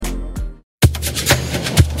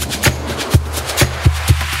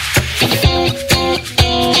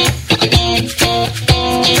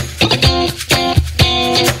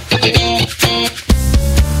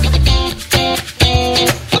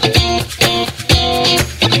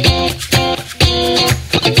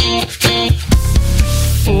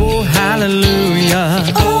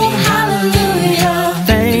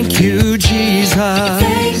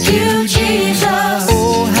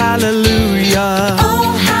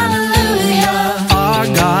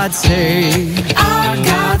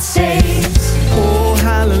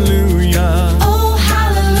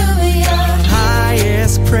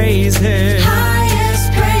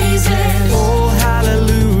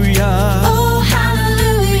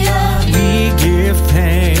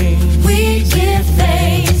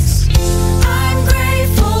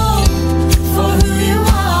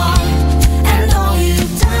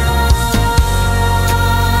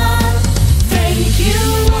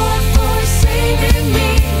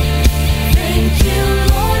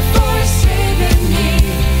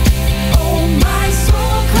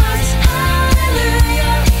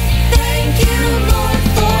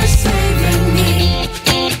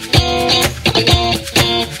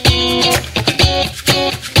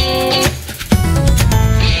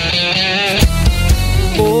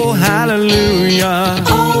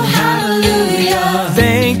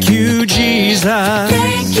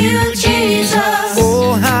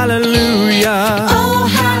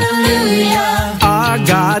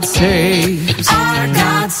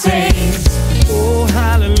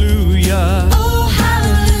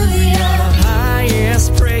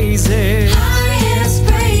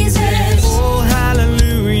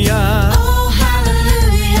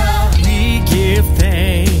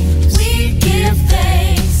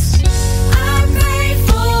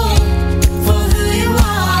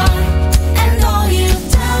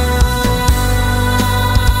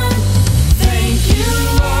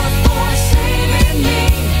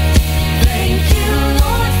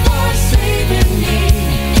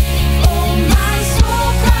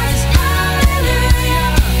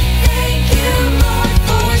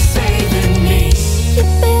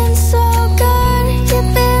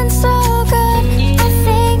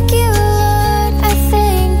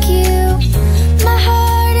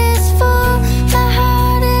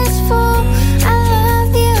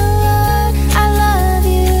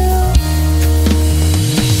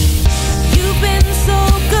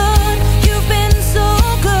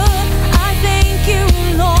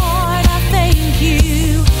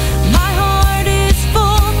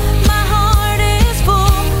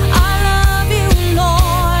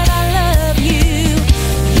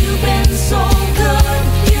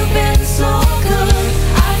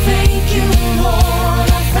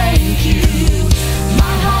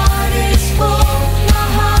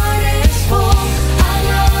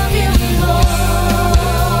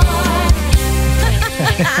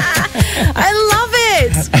I love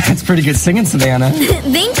it. That's pretty good singing, Savannah.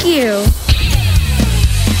 Thank you.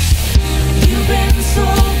 You've been so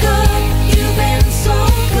good. You've been so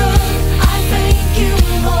good. I thank you,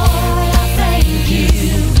 Lord. I thank you.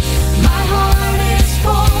 My heart is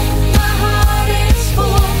full. My heart is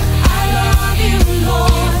full. I love you,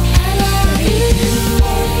 Lord. I love you,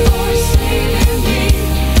 Lord, for saving me.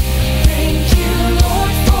 Thank you,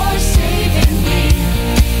 Lord, for saving me.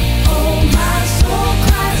 Oh, my soul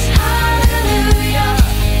cries hallelujah.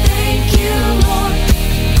 Thank you, Lord.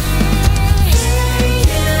 Thank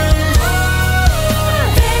you, Lord.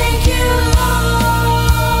 Thank you,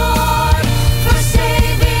 Lord, for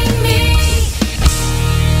saving me.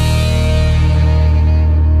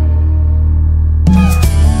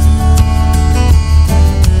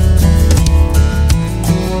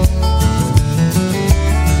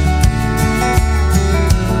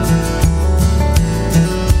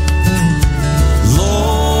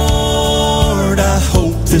 Lord, I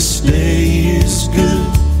hope this day is good.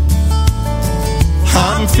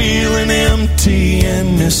 I'm feeling empty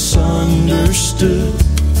and misunderstood.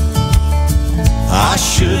 I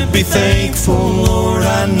should be thankful, Lord,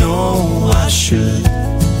 I know I should.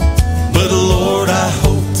 But Lord, I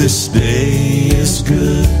hope this day is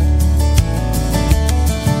good.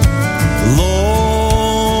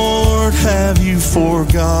 Lord, have you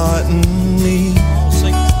forgotten me?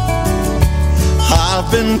 I've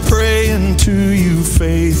been praying to you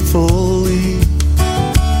faithfully.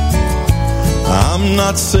 I'm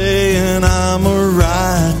not saying I'm a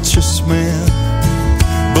righteous man,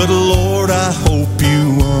 but Lord, I hope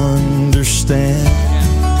you understand.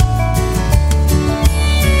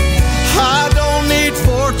 I don't need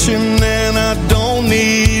fortune and I don't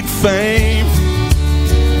need fame.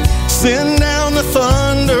 Send down the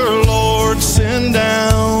thunder, Lord, send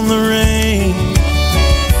down the rain.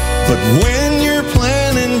 But when you're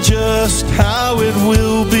planning just how it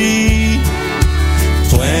will be,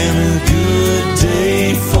 plan a good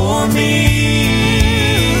day for me.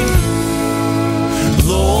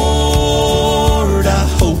 Lord, I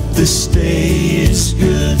hope this day is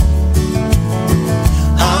good.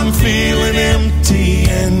 I'm feeling empty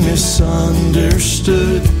and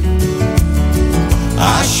misunderstood.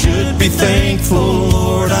 I should be thankful,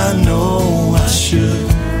 Lord, I know I should.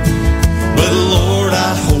 But Lord,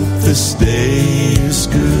 I hope this day is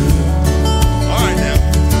good. All right now.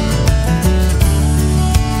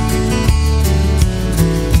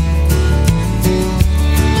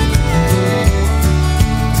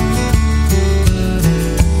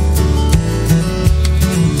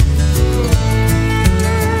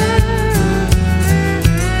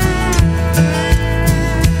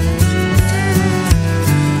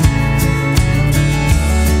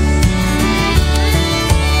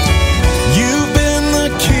 You've been the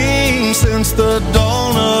king since the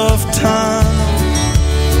dawn of time.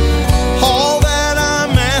 All that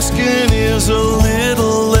I'm asking is a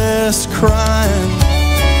little less crying.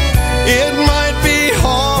 It might be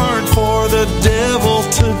hard for the devil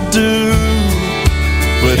to do,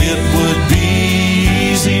 but it would be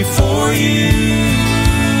easy for you.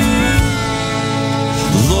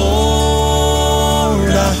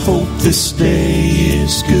 Lord, I hope this day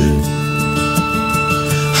is good.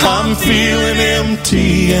 I'm feeling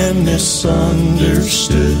empty and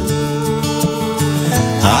misunderstood.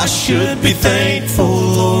 I should be thankful,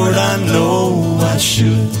 Lord, I know I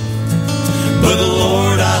should. But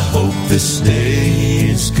Lord, I hope this day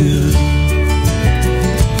is good.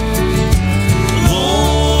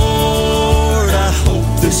 Lord, I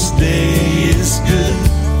hope this day is good.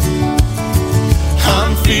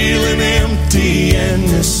 I'm feeling empty and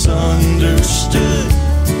misunderstood.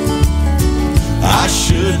 I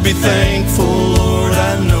should be thankful, Lord,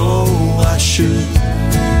 I know I should.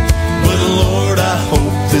 But Lord, I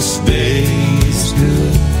hope this day is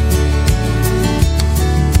good.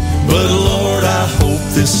 But Lord, I hope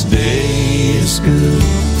this day is good.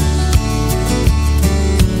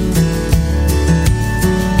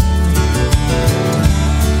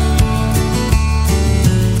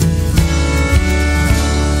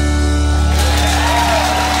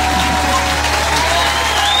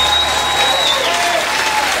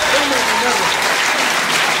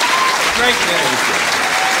 Great, Ben.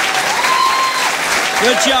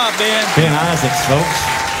 Good job, Ben. Ben Isaacs, folks.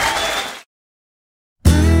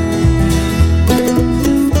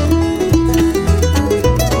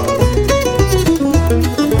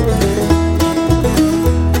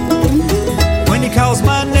 When he calls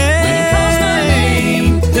my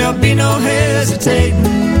name, there'll be no hesitating.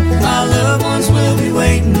 My loved ones will be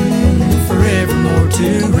waiting forevermore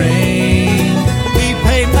to reign. He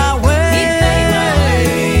paved my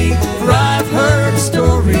way, for I've heard the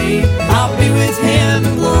story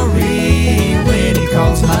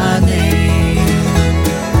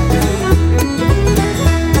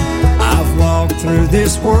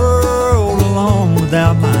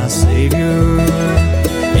without my Savior.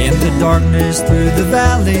 In the darkness through the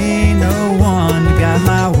valley, no one to guide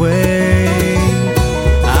my way.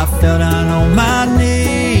 I fell down on my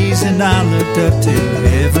knees and I looked up to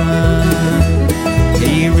heaven.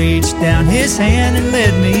 He reached down his hand and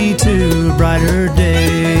led me to a brighter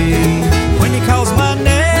day. When he calls my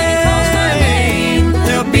name,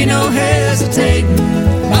 there'll be no hesitating.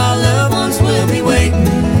 My loved ones will be waiting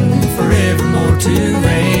forevermore to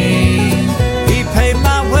reign. He paved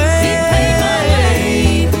my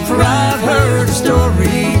way, for I've heard a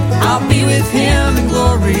story. I'll be with him in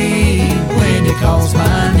glory when he calls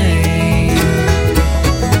my name.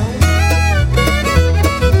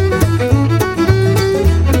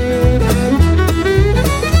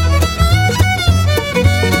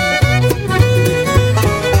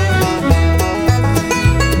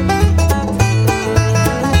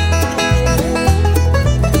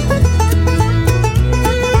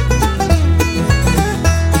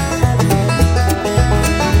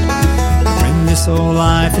 So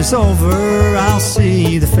life is over, I'll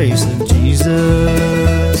see the face of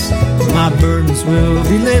Jesus. My burdens will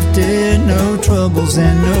be lifted, no troubles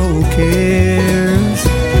and no cares.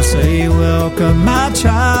 He'll say, welcome my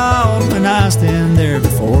child, when I stand there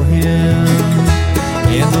before him.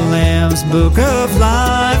 In the Lamb's book of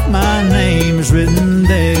life, my name is written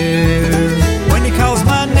there. When he calls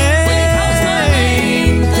my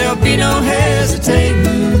name, there'll be no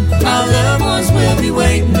hesitating. My loved ones will be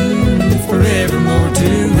waiting forevermore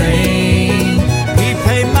to reign. He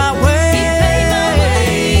paved my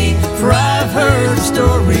way, for I've heard a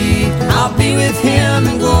story. I'll be with him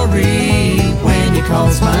in glory when he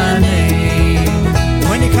calls my name.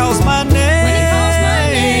 When he calls my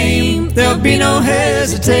name, there'll be no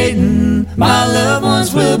hesitating. My loved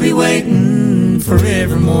ones will be waiting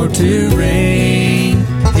forevermore to reign.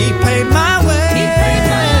 He paved my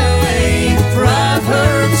way, for I've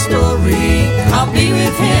heard the story. I'll be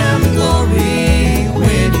with him in glory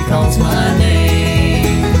when he calls my name.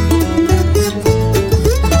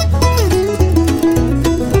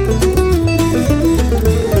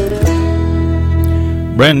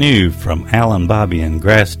 Brand new from Alan Bobby in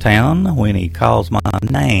Grasstown, When He Calls My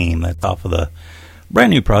Name. That's off of the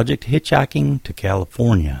brand new project, Hitchhiking to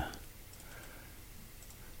California.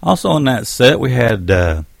 Also in that set, we had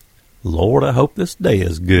Lord, I Hope This Day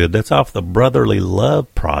Is Good. That's off the Brotherly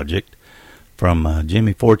Love project from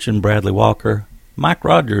Jimmy Fortune, Bradley Walker, Mike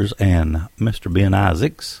Rogers, and Mr. Ben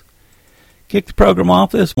Isaacs. Kicked the program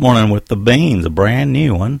off this morning with the Beans, a brand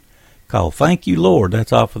new one called Thank You, Lord.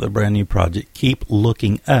 That's off of the brand new project, Keep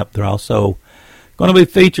Looking Up. They're also going to be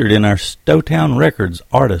featured in our Stowtown Records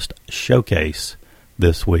Artist Showcase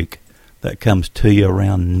this week. That comes to you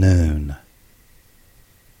around noon.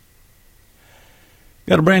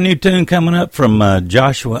 Got a brand new tune coming up from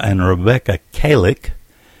Joshua and Rebecca Kalick.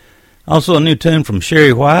 Also a new tune from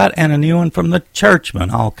Sherry White and a new one from the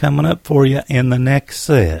Churchmen, all coming up for you in the next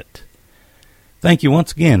set. Thank you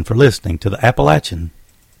once again for listening to the Appalachian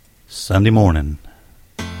Sunday Morning.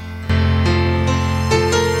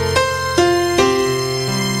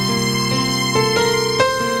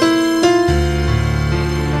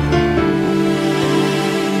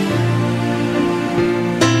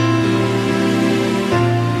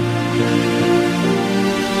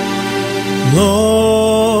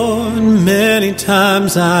 Lord, many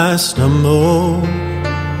times I stumble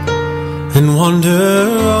and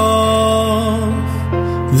wander off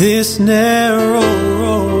this narrow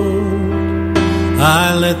road.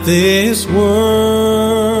 I let this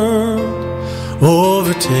world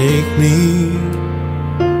overtake me,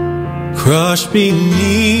 crush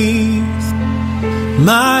beneath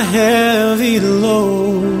my heavy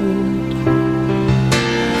load.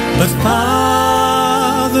 But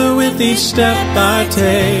Father, with each step I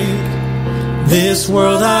take, this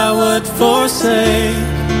world I would forsake,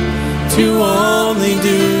 to only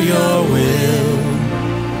do your will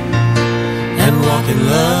and walk in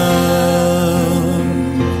love.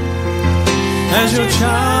 As your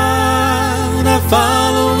child I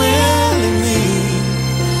follow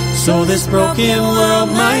willingly, so this broken world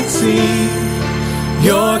might see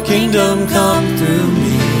your kingdom come through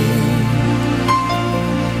me,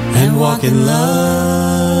 and walk in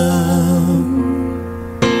love.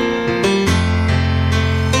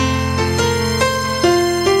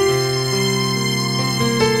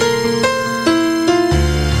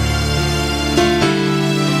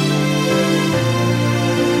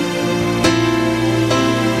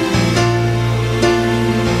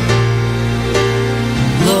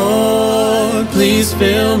 Lord, please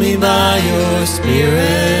fill me by your Spirit,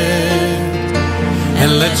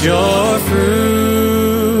 and let your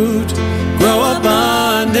fruit grow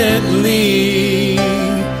abundantly.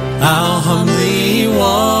 I'll humbly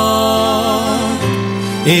walk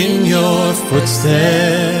in your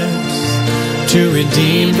footsteps to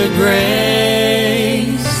redeem the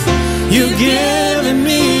grace you've given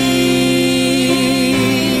me.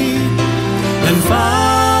 And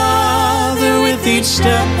Father, with each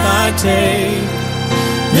step I take,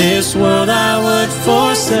 this world I would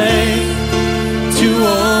forsake to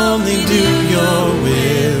only do your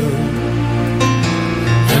will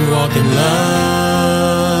and walk in love.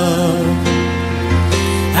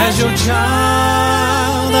 As your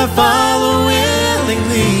child I follow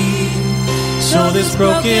willingly, so this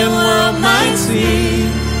broken world might see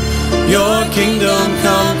your kingdom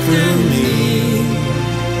come through me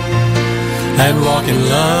and walk in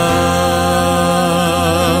love.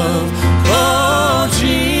 Oh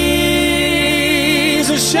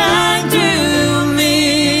Jesus, shine through me,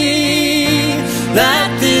 that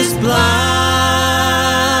this blinded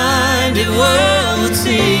world would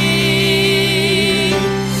see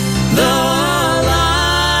the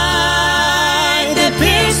light that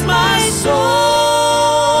pierced my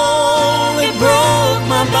soul. It broke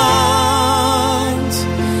my bonds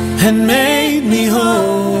and made me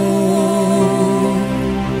whole.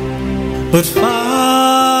 But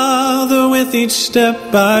Father, with each step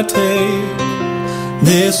I take,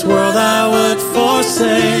 this world I would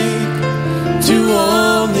forsake to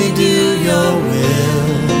only do your will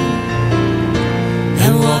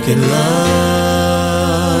and walk in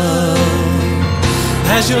love.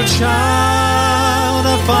 As your child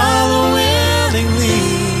I follow willingly,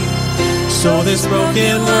 so this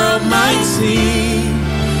broken world might see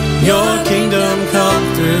your kingdom come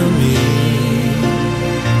through me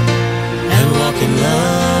and walk in love.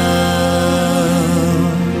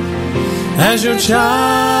 As your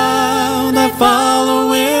child I follow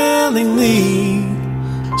willingly,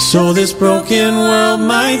 so this broken world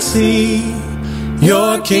might see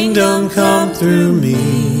your kingdom come through me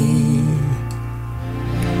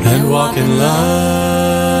and walk in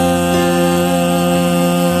love.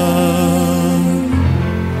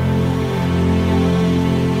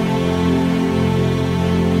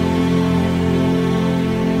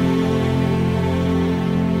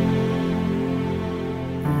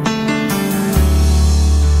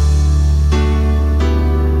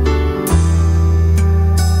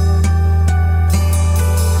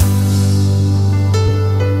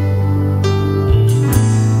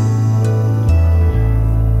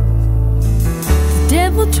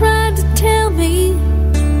 Tried to tell me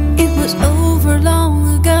it was over long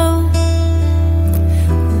ago.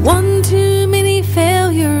 One too many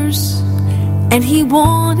failures, and he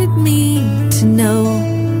wanted me to know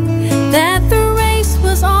that the race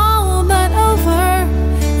was all but over,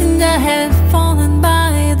 and I had fallen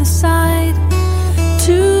by the side,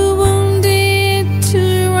 too wounded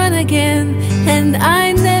to run again, and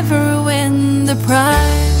I never win the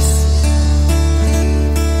prize.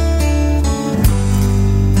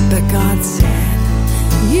 God said,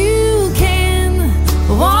 you can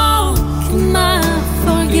walk in my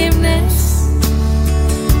forgiveness.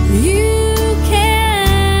 You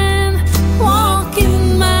can walk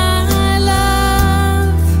in my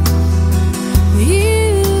love.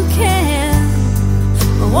 You can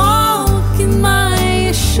walk in my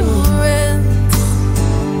assurance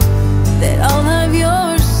that all of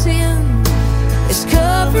your sin is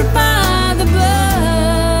covered by the blood.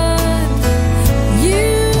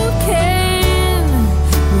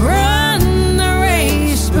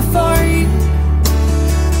 For you,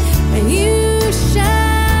 and you shall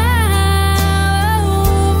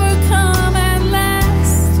overcome at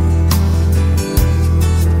last.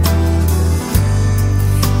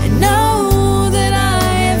 And know that I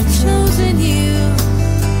have chosen you,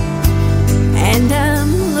 and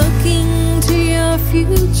I'm looking to your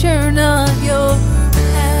future, not your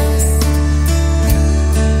past.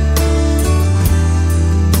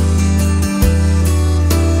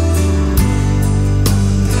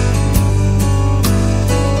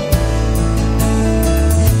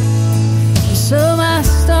 So I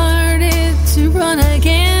started to run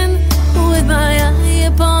again with my eye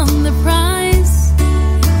upon the prize,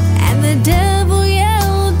 and the devil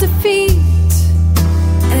yelled defeat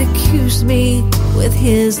and accused me with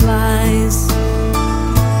his lies.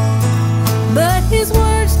 But his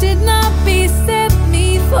words did not beset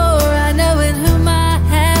me, for I know in whom I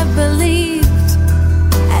have believed.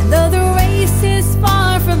 And though the race is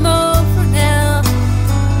far from over now,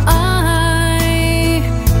 I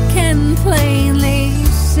can plainly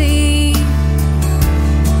see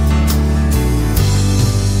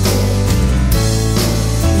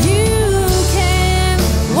you can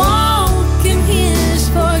walk in his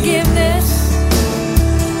forgiveness.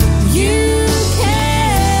 You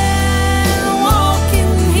can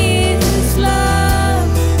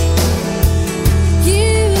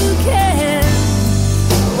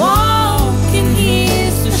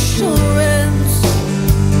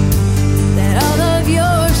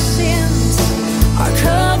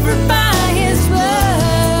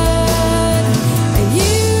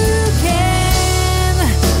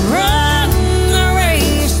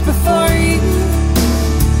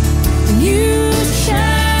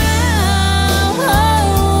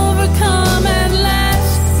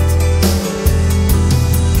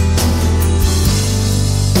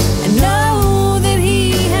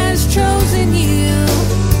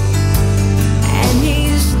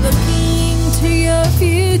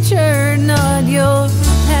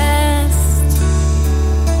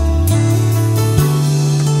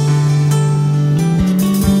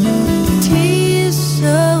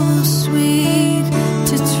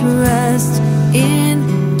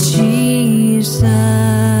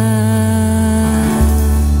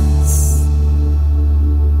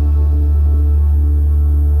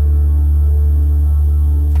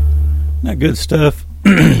good stuff.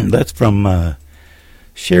 That's from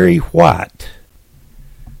Sherry White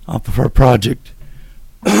off of her project.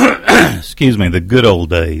 Excuse me, The Good Old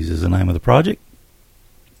Days is the name of the project.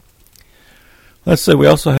 Let's see, we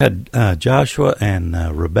also had Joshua and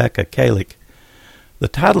Rebecca Kalick. The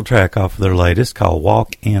title track off of their latest called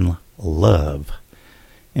Walk in Love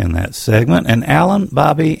in that segment. And Alan,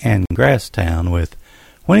 Bobby, and Grasstown with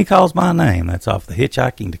When He Calls My Name. That's off the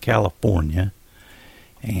Hitchhiking to California.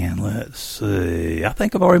 And let's see, I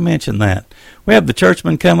think I've already mentioned that. We have the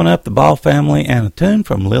Churchmen coming up, the Ball Family, and a tune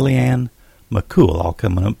from Lillian McCool all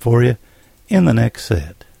coming up for you in the next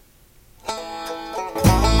set.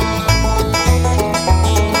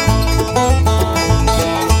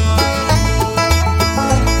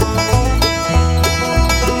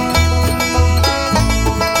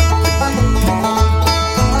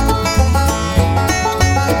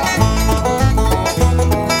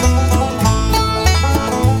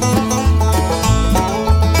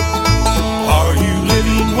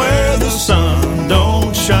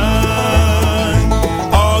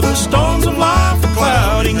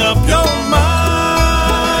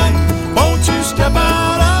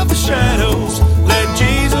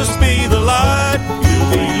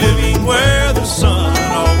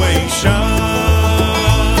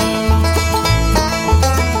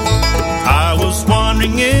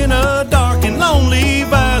 In a dark and lonely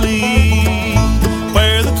valley,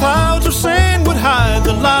 where the clouds of sin would hide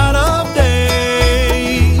the light of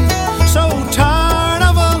day. So tired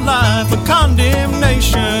of a life of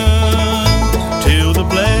condemnation, till the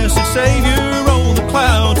blessed Savior rolled the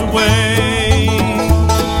clouds away.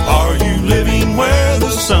 Are you living where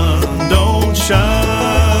the sun don't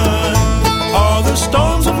shine? Are the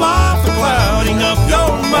storms of life are clouding up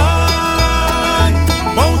your mind?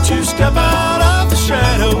 Won't you step out of the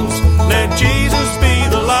shadows, let Jesus be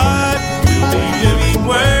the light? You'll be living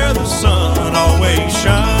where the sun always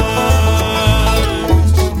shines.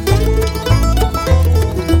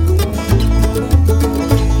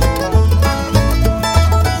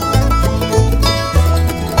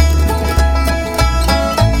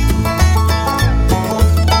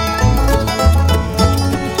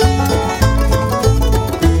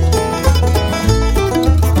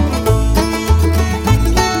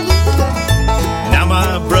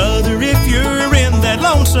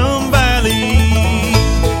 Lonesome valley,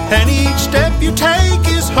 and each step you take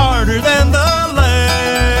is harder than the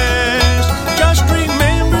last. Just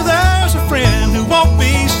remember there's a friend who walked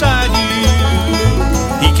beside you.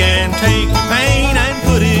 He can take the pain and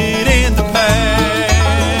put it in the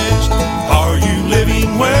past. Are you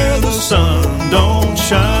living where the sun don't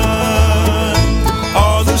shine?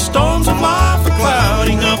 Are the storms of life are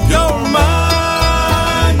clouding up your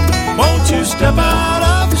mind? Won't you step out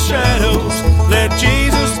of the shadows, let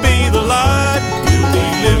Jesus be the light? You'll be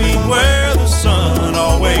living where the sun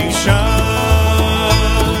always shines.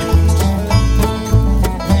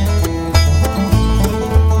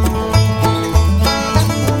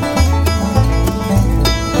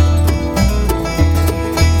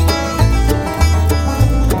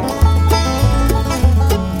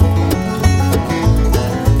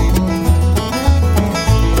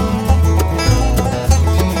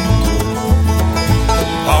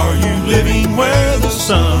 Are you living where the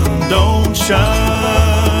sun don't shine?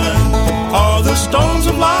 Are the storms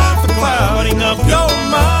of life are clouding up your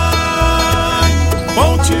mind?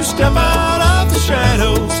 Won't you step out of the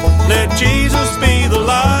shadows, let Jesus be the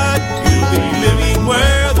light? You'll be living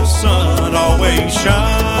where the sun always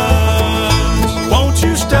shines. Won't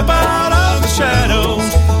you step out of the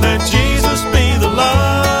shadows, let Jesus be the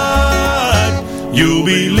light? You'll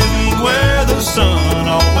be living where the sun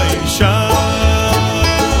always shines.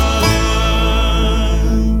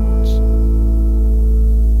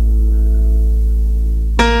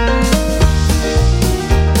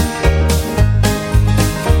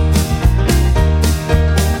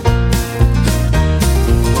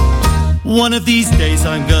 One of these days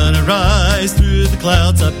I'm gonna rise through the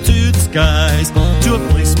clouds up to the skies, to a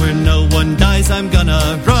place where no one dies. I'm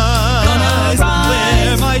gonna rise,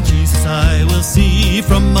 where my Jesus I will see.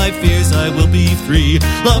 From my fears I will be free,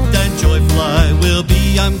 loved and joyful I will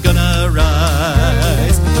be. I'm gonna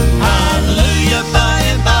rise, hallelujah, by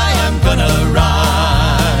and by I'm gonna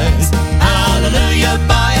rise, hallelujah,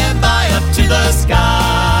 by and by up to the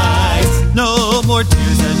skies. No more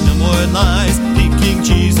tears and no more lies, King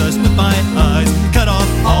Jesus with my eyes, cut off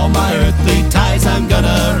all my earthly ties. I'm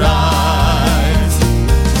gonna rise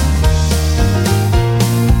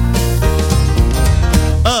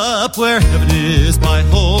up where heaven is my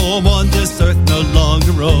home, on this earth no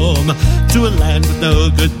longer roam, to a land with no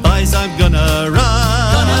goodbyes. I'm gonna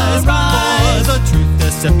rise, for the truth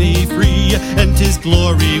that set me free, and His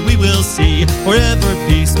glory we will see. Forever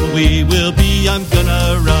peaceful we will be. I'm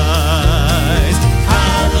gonna rise.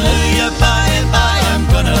 Hallelujah, by and by I'm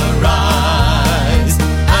gonna rise.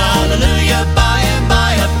 Hallelujah, by and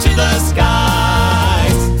by up to the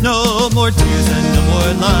skies. No more tears and no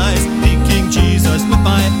more lies. Thinking Jesus with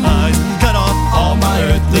my eyes. Cut off all my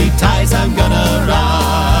earthly ties. I'm gonna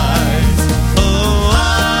rise. Oh,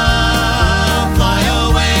 I'll fly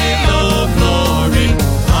away, oh glory.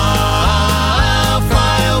 I'll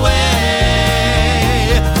fly away.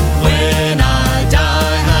 When I die,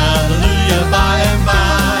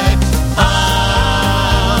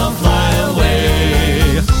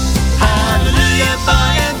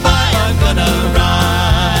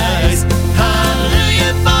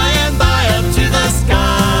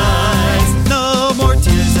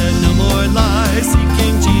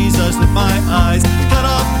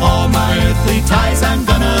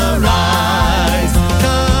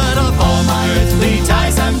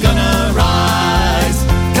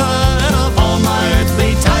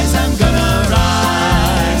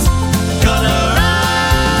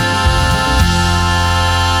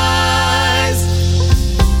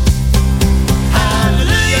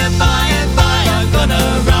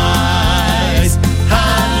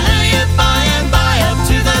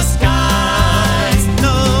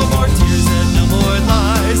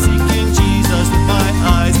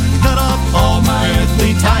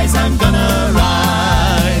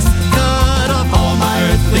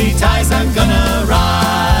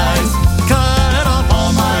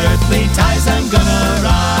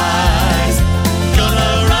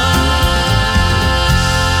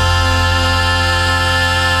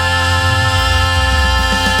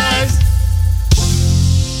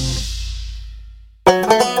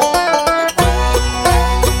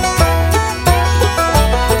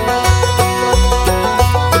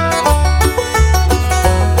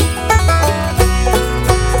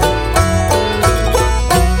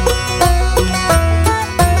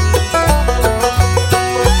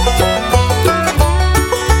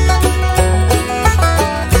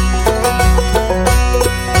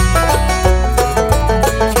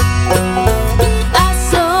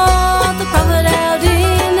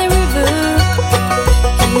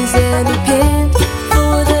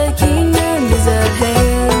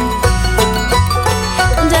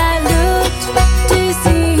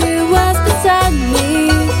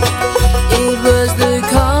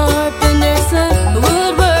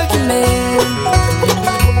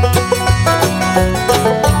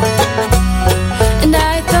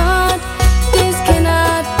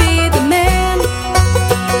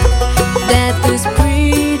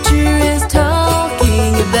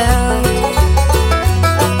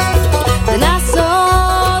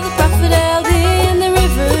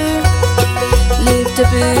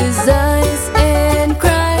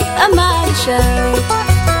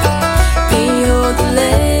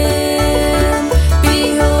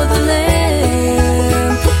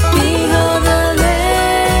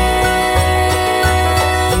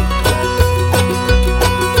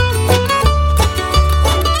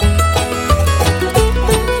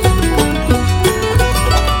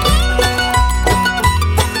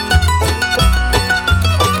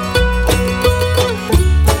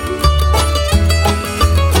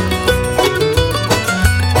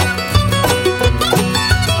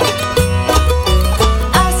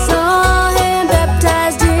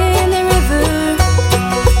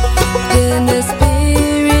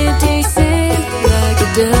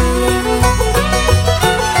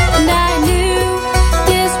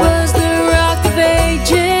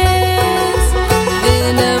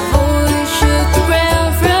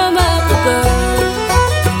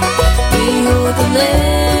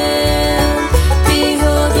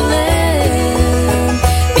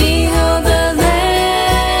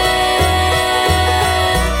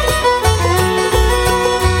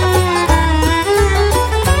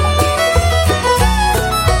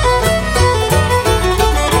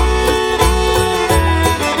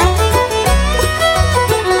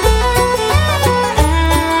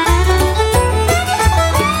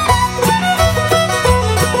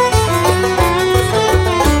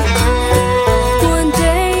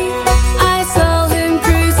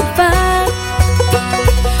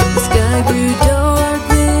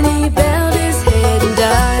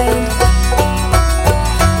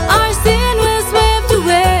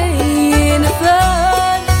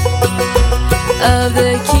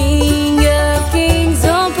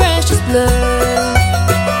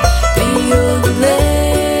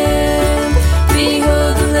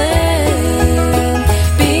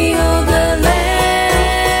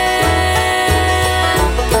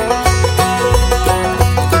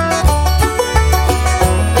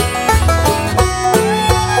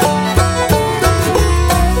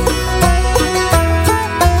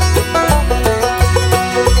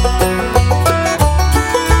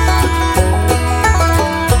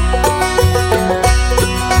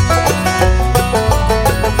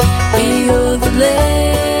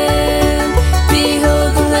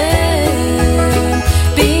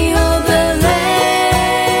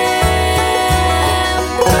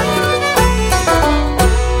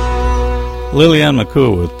 Lillian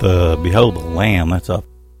McCool with Behold the Lamb. That's up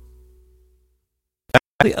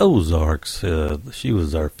the Ozarks. She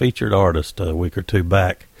was our featured artist a week or two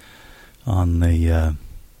back on the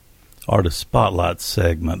Artist Spotlight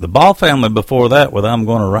segment. The Ball Family before that with I'm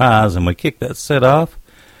Gonna Rise, and we kicked that set off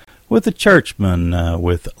with the Churchmen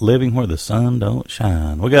with Living Where the Sun Don't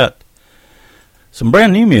Shine. We got some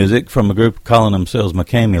brand new music from a group calling themselves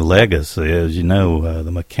McCamey Legacy. As you know,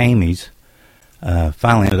 the McCameys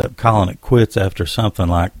finally ended up calling it quits after something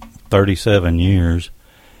like 37 years.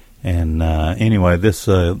 And anyway, this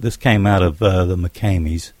came out of the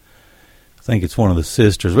McCameys. I think it's one of the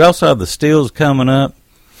sisters. We also have the Stills coming up,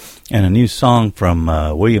 and a new song from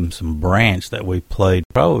Williamson Branch that we played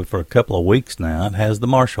probably for a couple of weeks now. It has the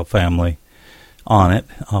Marshall Family on it,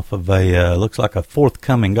 off of a looks like a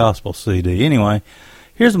forthcoming gospel CD. Anyway,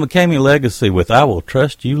 here's the McCamey Legacy with I Will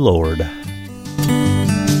Trust You, Lord.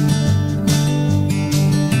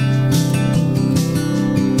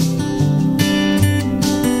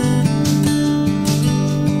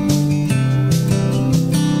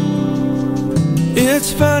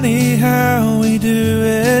 It's funny how we do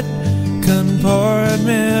it,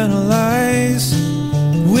 compartmentalize.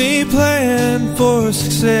 We plan for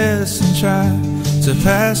success and try to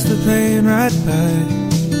pass the pain right by.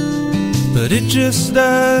 But it just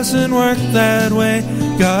doesn't work that way.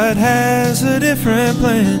 God has a different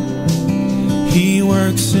plan. He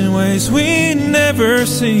works in ways we never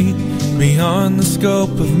see, beyond the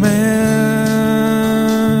scope of man.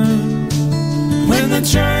 When the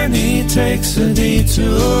journey takes a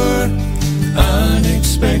detour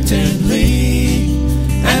unexpectedly,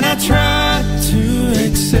 and I try to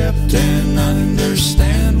accept and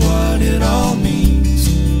understand what it all means,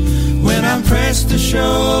 when I'm pressed to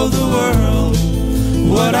show the world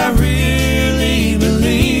what I really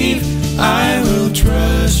believe, I will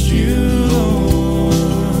trust you, Lord.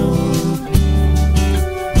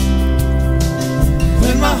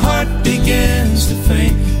 When my heart begins to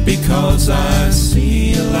faint because I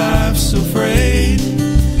see a life so frayed,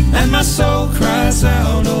 and my soul cries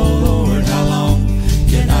out, oh Lord, how long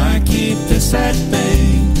can I keep this at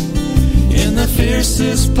bay? In the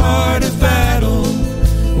fiercest part of battle,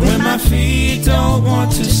 when my feet don't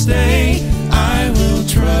want to stay, I will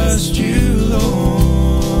trust you,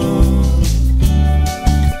 Lord.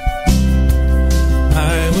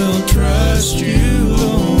 I will trust you, Lord.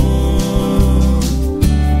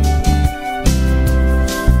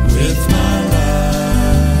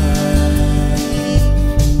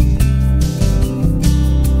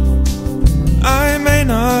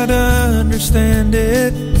 Not understand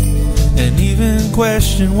it, and even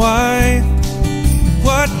question why.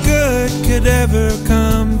 What good could ever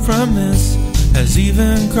come from this has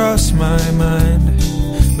even crossed my mind.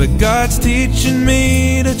 But God's teaching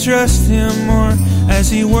me to trust Him more as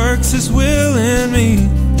He works His will in me,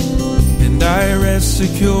 and I rest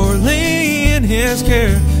securely in His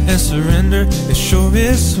care, and surrender is sure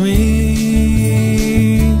is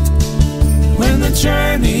sweet. When the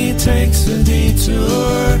journey takes a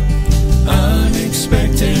detour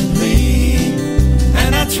unexpectedly,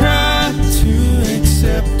 and I try to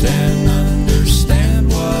accept and understand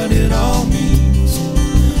what it all means,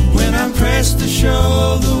 when I'm pressed to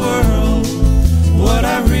show the world what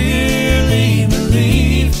I really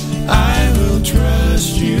believe, I will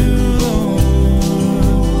trust you, Lord.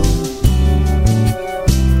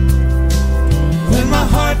 When my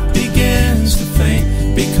heart begins to faint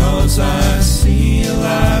because I see a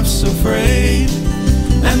life so frayed,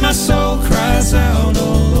 and my soul cries out,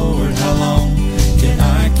 oh Lord, how long can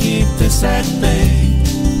I keep this at bay?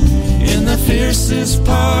 In the fiercest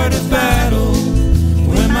part of battle,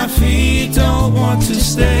 when my feet don't want to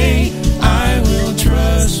stay, I will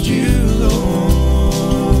trust you,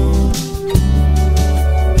 Lord.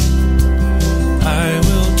 I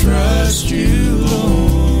will trust you, Lord.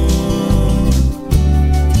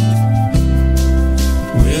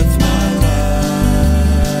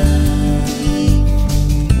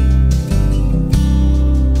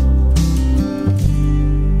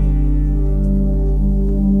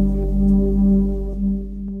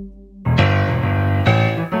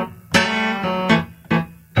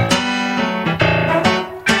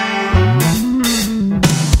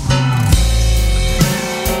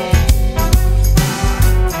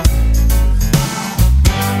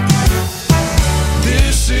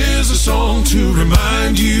 To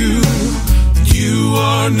remind you, you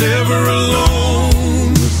are never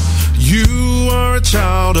alone. You are a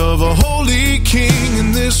child of a holy king,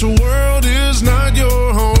 and this world is not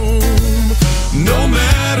your home. No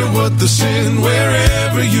matter what the sin,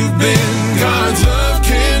 wherever you've been, God's love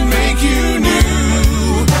can make you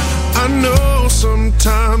new. I know sometimes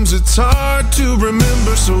Sometimes it's hard to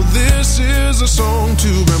remember, so this is a song to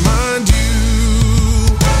remind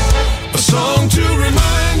you. A song to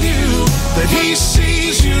remind you that he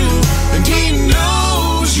sees you and he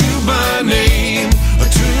knows you by name. A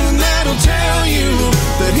tune that'll tell you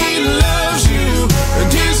that he loves you and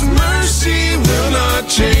his mercy will not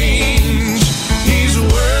change. He's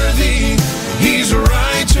worthy, he's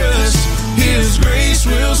righteous, his grace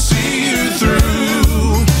will see you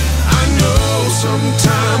through. I know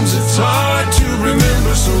sometimes it's hard to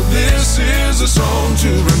remember, so this is a song to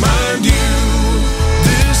remind you.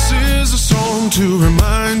 This is a song to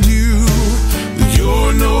remind you that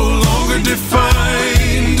you're no longer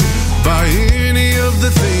defined by any of the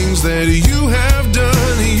things that you have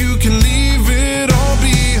done. You can leave it all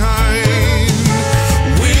behind.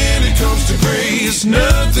 When it comes to grace,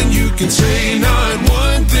 nothing you can say, not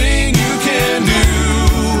one thing you can do.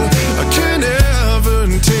 I can't ever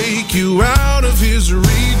take you out of his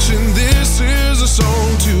reach, and this is a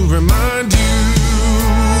song to remind you.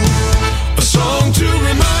 A song to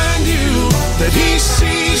remind you that he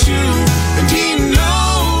sees you and he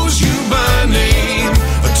knows you by name.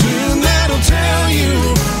 A tune that'll tell you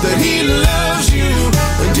that he loves you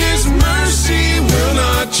and his mercy will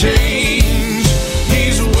not change.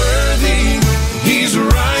 He's worthy, he's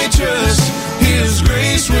righteous, his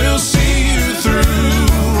grace will see you through.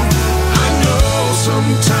 I know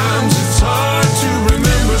sometimes it's hard to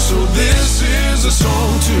remember, so this is a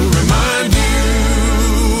song to remind you.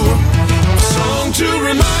 A song to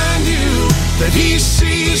remind you that he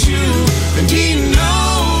sees you and he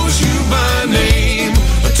knows you by name.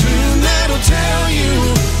 A tune that'll tell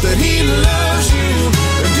you that he loves you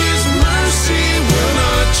and his mercy will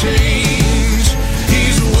not change.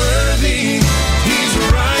 He's worthy, he's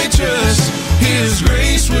righteous, his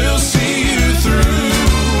grace will see you through.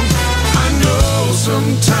 I know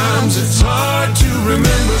sometimes it's hard to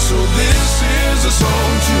remember, so this is a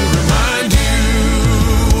song to remind you.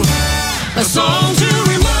 A song to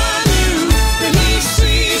remind you that he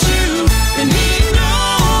sees you and he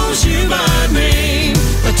knows you by name.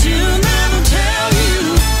 A tune that'll tell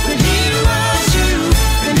you that he loves you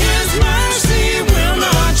and his mercy will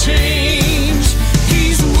not change.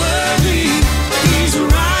 He's worthy, he's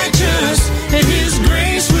righteous, and his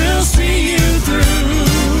grace will see you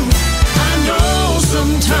through. I know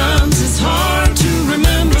sometimes it's hard to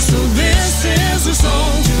remember, so this is a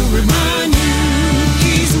song to remind you.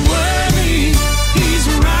 He's worthy, he's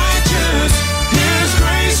righteous, his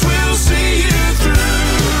grace will see you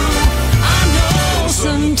through. I know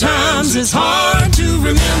sometimes it's hard to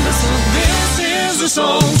remember, so this is a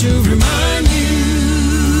song to remind you.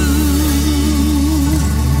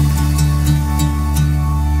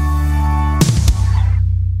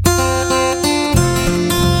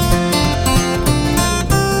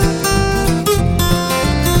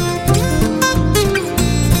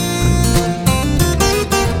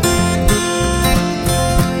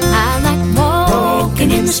 I like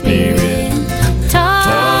walking in the Spirit,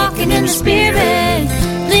 talking in the Spirit,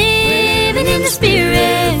 living in the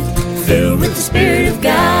Spirit, filled with the Spirit of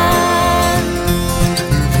God.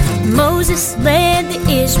 Moses led the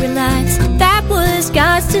Israelites, that was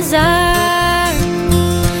God's desire.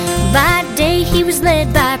 By day he was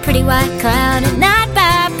led by a pretty white cloud, at night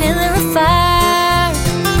by a pillar of fire.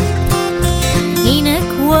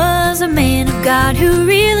 Enoch was a man of God who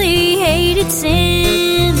really hated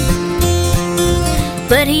sin,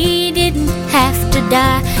 but he didn't have to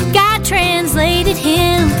die, God translated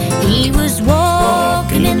him. He was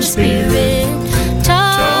walking in the Spirit,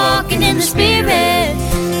 talking in the Spirit,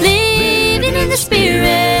 living in the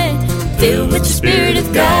Spirit, filled with the Spirit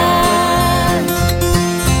of God.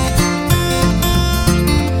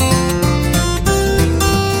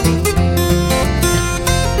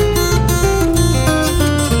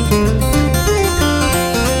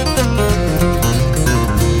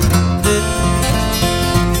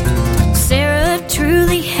 Sarah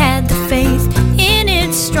truly had the faith in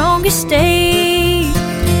its strongest state.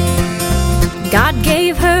 God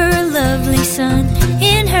gave her a lovely son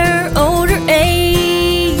in her older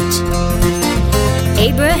age.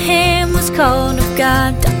 Abraham was called of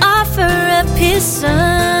God to offer up his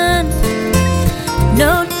son.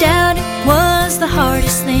 No doubt it was the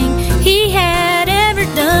hardest thing he had ever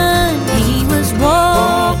done. He was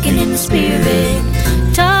walking in the Spirit,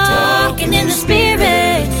 talking in the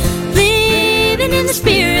Spirit, living in the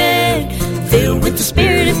Spirit, filled with the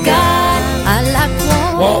Spirit of God. I like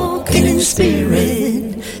walking in the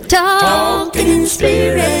Spirit, talking in the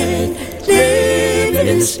Spirit, living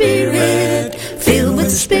in the Spirit, filled with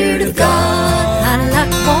the Spirit of God. I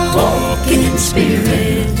like walking in the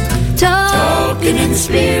Spirit, talking in the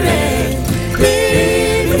Spirit, living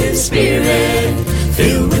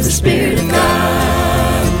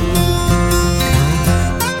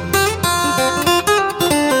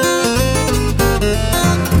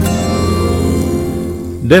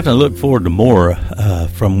Definitely look forward to more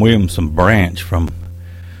from Williamson Branch from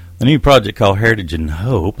the new project called Heritage and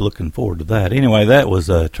Hope. Looking forward to that. Anyway, that was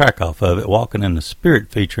a track off of it, Walking in the Spirit,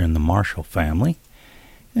 featuring the Marshall Family.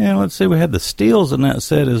 And let's see, we had the Steels in that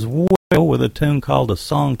set as well, with a tune called A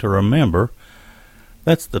Song to Remember.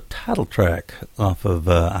 That's the title track off of,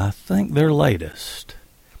 I think, their latest.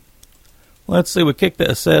 Let's see, we kicked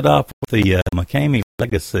that set off with the McCamey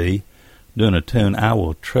Legacy, doing a tune, I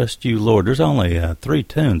Will Trust You, Lord. There's only 3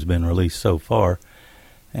 tunes been released so far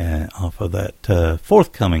off of that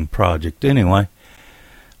forthcoming project. Anyway,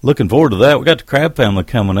 looking forward to that. We got the Crab Family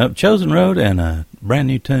coming up, Chosen Road, and a brand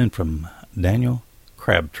new tune from Daniel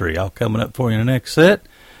Crabtree, all coming up for you in the next set.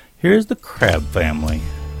 Here's the Crab Family.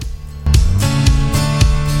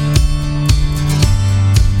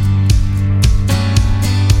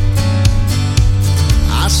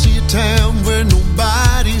 I see a town where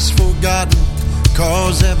nobody's forgotten,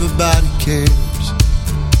 'cause everybody cares.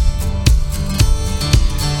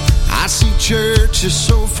 I see churches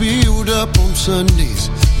so filled up on Sundays,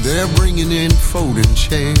 they're bringing in folding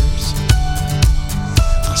chairs.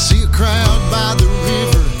 I see a crowd by the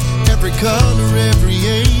river, every color, every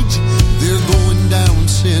age. They're going down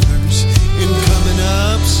sinners and coming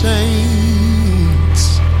up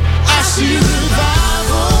saints. I see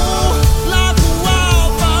revival like a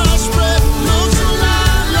wildfire spreading, looks a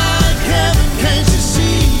lot like heaven. Can't you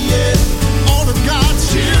see it? All of God's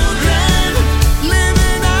children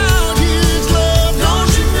living out His love.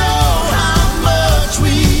 Don't you know how much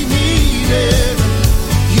we need it?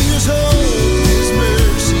 His hope, His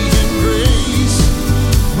mercy and grace.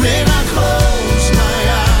 When I close my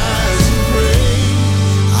eyes and pray,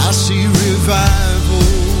 I see revival.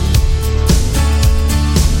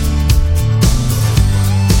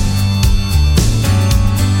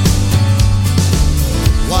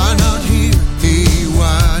 Why not here? Hey,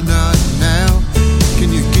 why not now?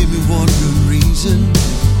 Can you give me one good reason?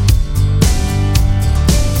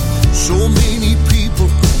 So many people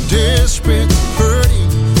desperate,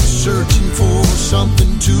 hurting, searching for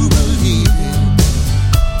something to believe in.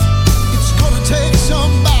 It's gonna take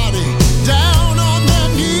somebody down on their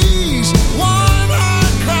knees, one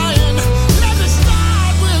heart crying, let me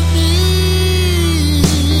start with me.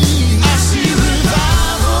 I see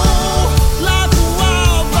revival like a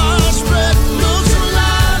wildfire spreading, looks a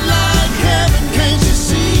lot like heaven. Can't you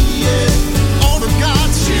see it? All of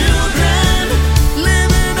God's children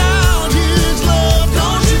living out His love.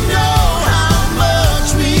 Don't you know how much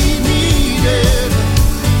we need it?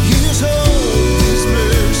 His hope, His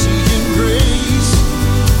mercy and grace.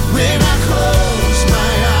 When I close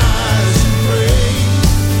my eyes and pray,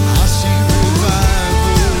 I see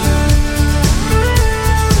revival.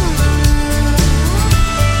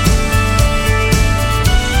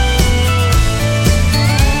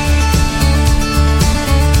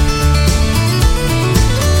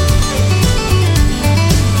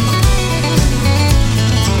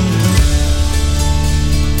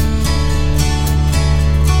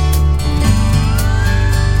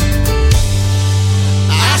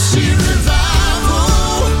 I see revival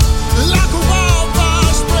like a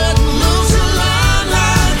wildfire spreading, looks a lot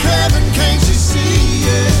like heaven. Can't you see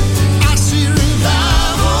it? I see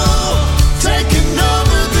revival taking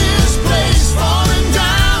over this place, falling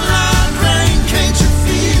down like rain. Can't you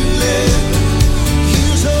feel it?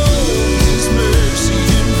 His hope, His mercy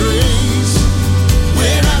and grace.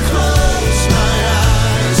 When I close my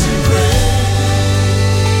eyes and pray,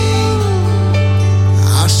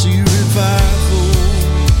 I see revival.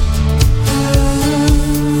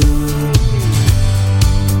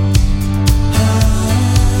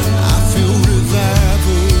 I feel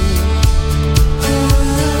revival.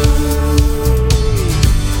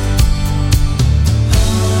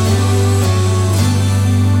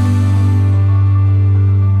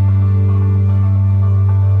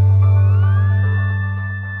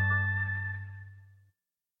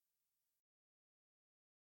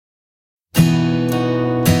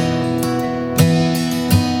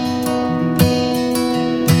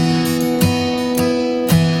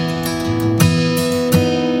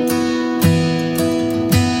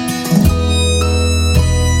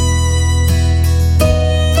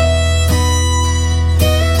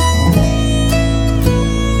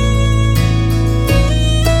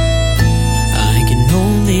 I can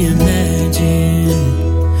only imagine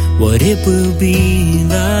what it will be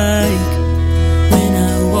like when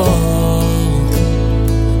I walk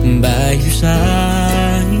by your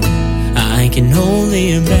side. I can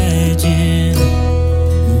only imagine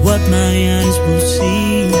what my eyes will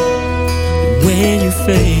see when your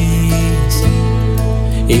face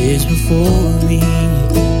is before me.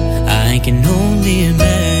 I can only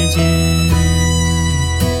imagine.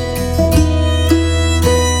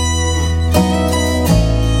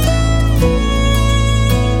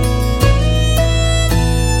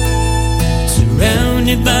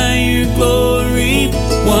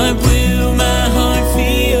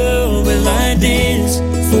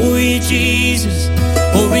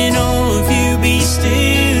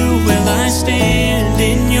 stand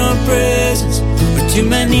in your presence? Or to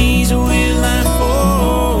my knees will I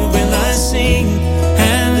fall? Will I sing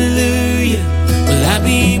hallelujah? Will I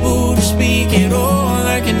be able to speak at all?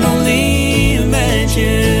 I can only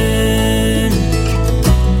imagine.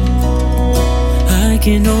 I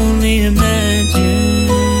can only imagine.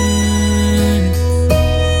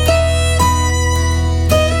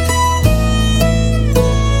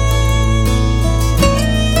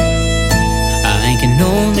 I can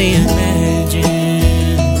only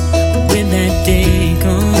imagine when that day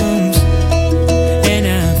comes and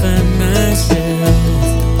I find myself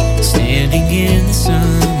standing in the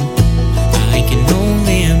sun. I can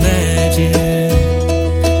only imagine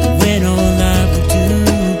when all I will do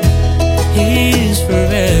is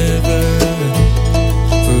forever,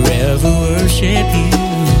 forever worship you.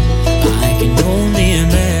 I can only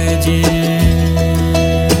imagine.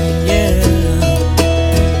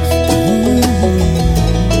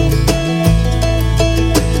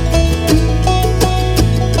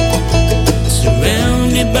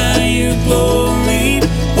 By your glory,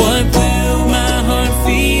 what will my heart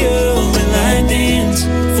feel? Will I dance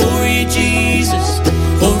for you, Jesus?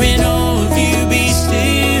 Or in all of you be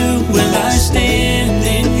still? Will I stand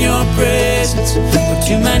in your presence? Or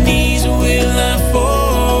to my knees will I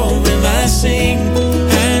fall? Will I sing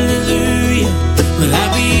hallelujah? Will I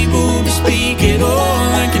be able to speak at all?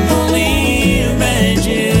 I can only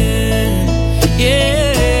imagine.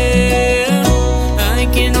 Yeah, I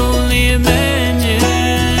can only imagine.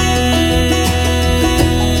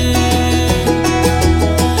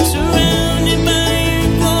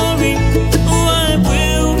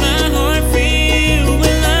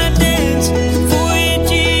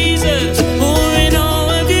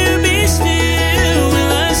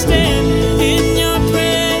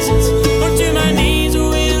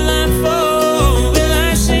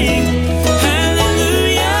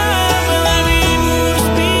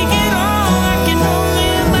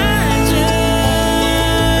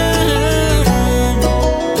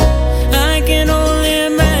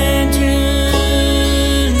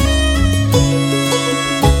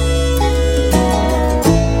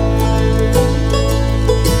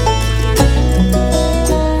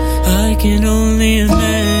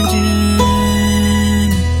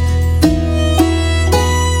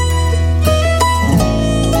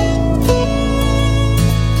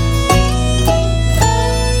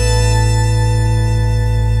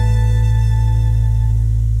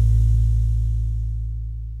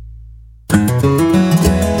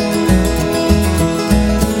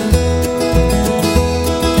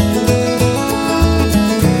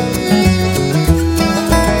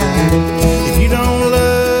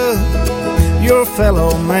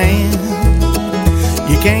 Fellow man,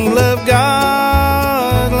 you can't love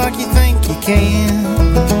God like you think you can.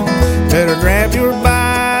 Better grab your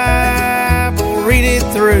Bible, read it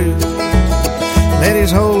through, let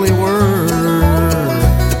His holy word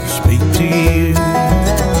speak to you.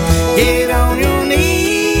 Get on your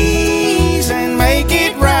knees and make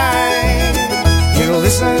it right. You'll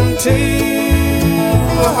listen to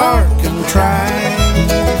a heart contrite.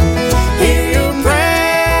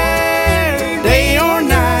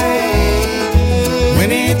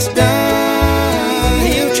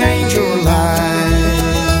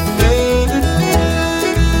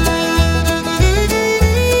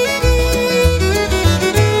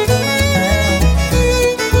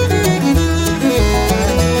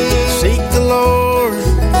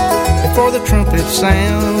 Trumpet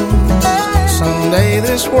sound. Someday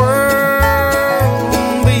this world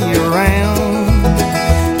won't be around.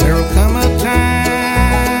 There'll come a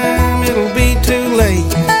time it'll be too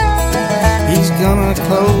late. He's gonna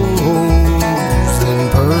close them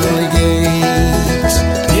pearly gates.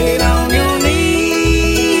 Get on your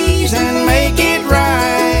knees and make it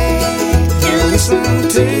right. You listen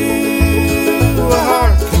to a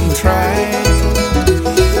heart contrite.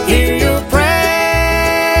 Hear your prayer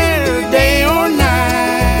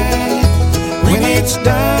it's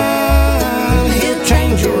done, He'll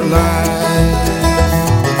change your life.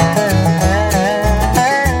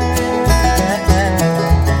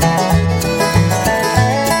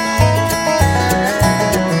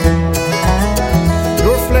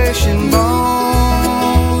 Your flesh and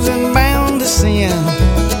bones and bound to sin,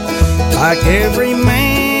 like every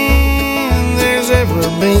man there's ever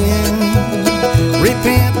been.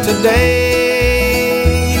 Repent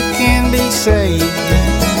today, you can be saved.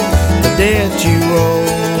 Debt you owe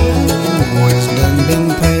has done been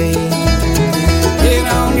paid. Get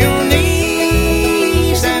on your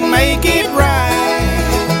knees and make it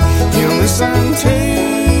right. You listen to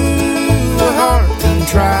a heart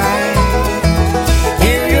contrite.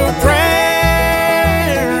 Hear your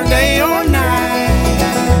prayer day or night.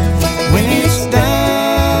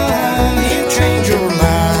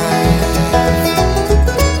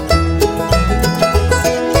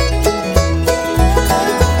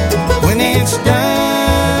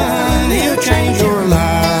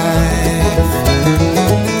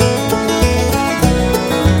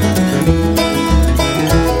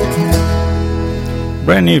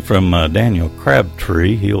 Brand new from Daniel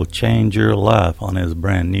Crabtree. He'll change your life on his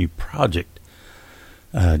brand new project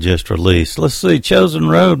just released. Let's see, Chosen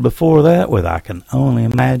Road before that with I Can Only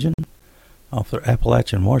Imagine off their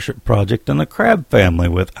Appalachian Worship Project, and the Crab Family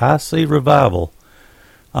with I See Revival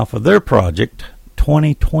off of their project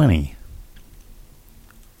 2020.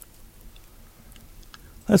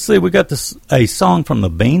 Let's see, we got a song from the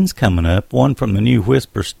Beans coming up, one from the new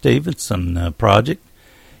Whisper Stevenson project,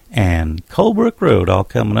 and Colebrook Road all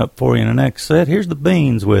coming up for you in the next set. Here's the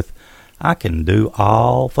Beans with I Can Do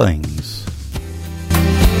All Things.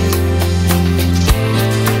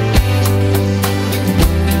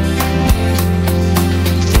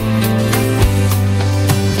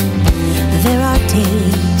 There are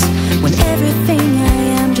days when everything I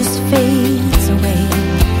am just fades away.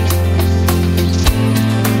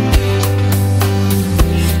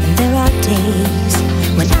 And there are days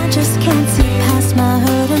when I just can't see past my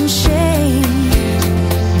hurt and shame.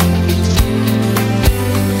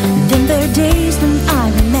 And then there are days when I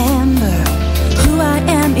remember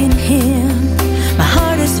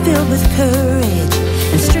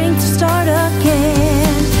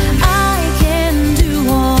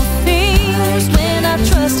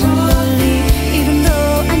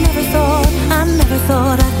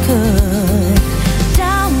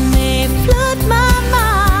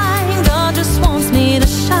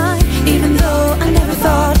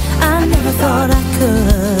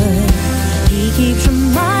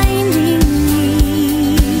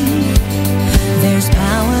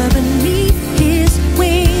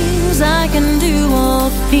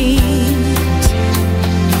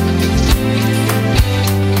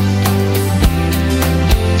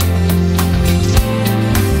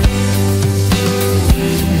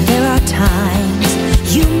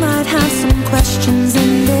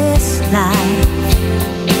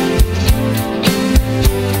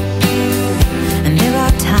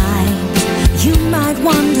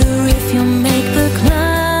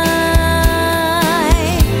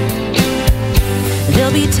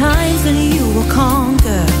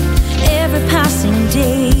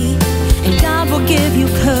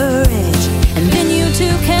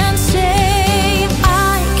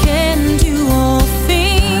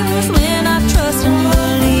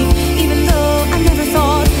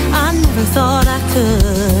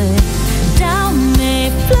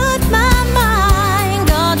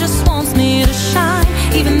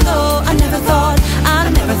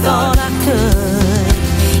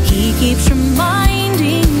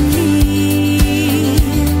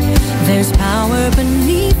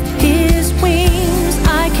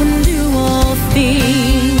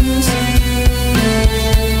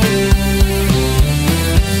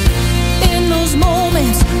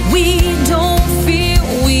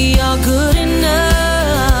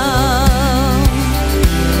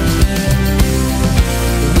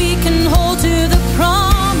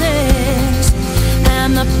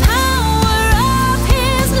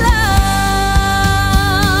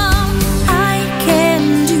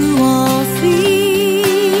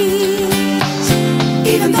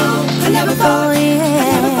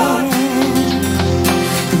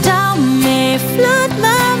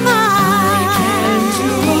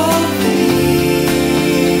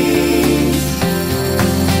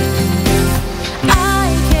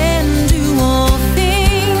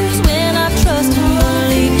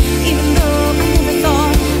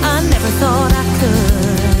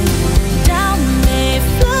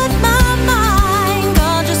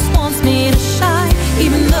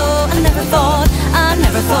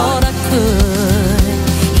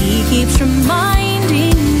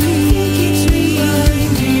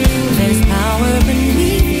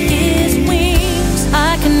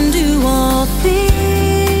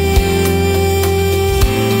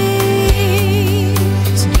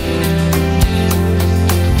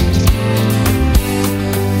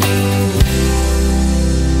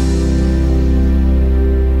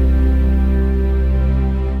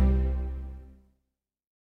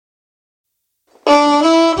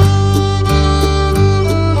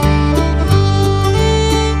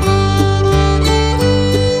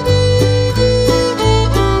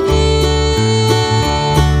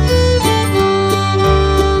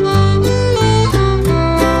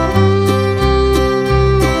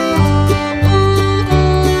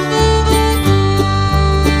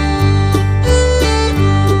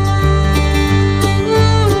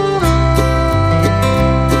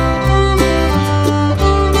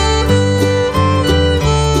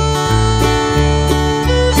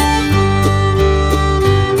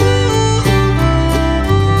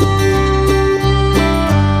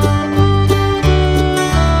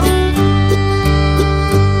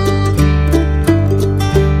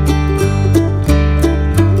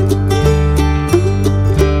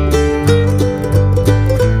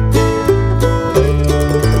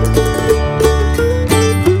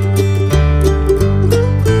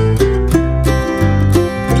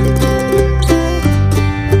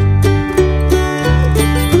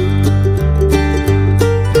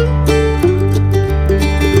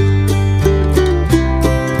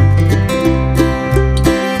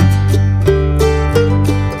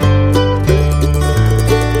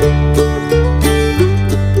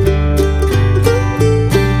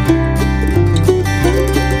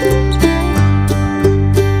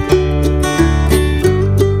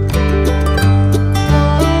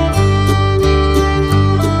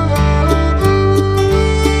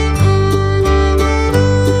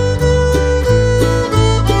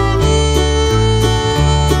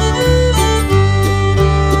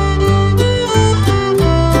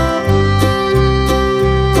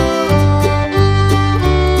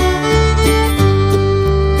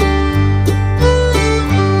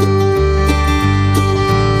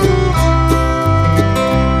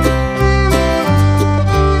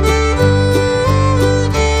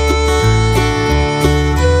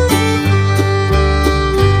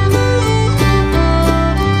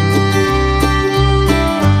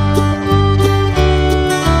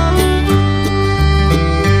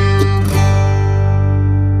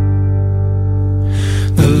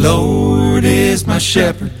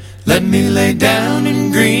shepherd. Let me lay down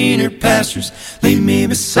in greener pastures. Lead me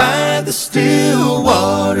beside the still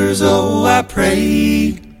waters, oh, I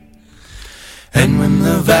pray. And when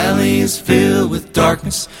the valley is filled with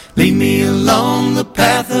darkness, lead me along the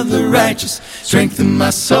path of the righteous. Strengthen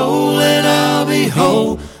my soul and I'll be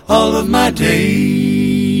whole all of my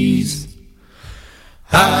days.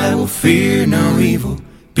 I will fear no evil,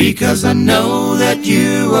 because I know that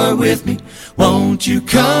you are with me. Won't you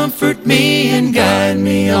comfort me and guide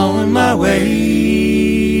me on my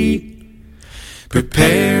way?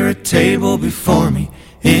 Prepare a table before me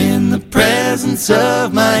in the presence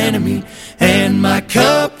of my enemy, and my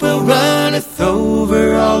cup will runneth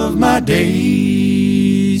over all of my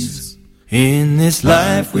days. In this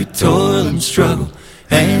life we toil and struggle,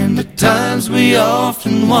 and at times we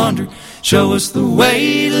often wander. Show us the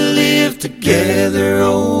way to live together,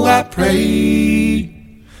 oh, I pray.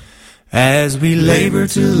 As we labor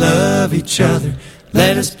to love each other,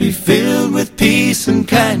 let us be filled with peace and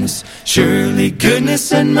kindness. Surely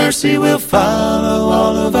goodness and mercy will follow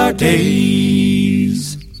all of our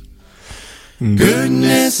days.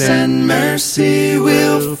 Goodness and mercy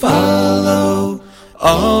will follow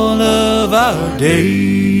all of our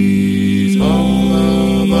days. All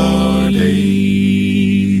of our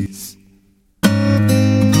days.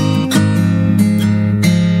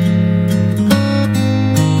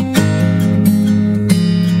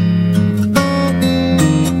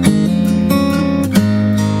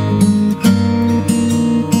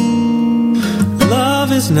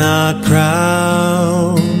 Love is not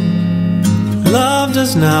proud. Love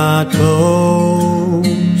does not boast.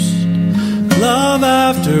 Love,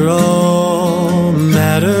 after all,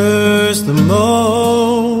 matters the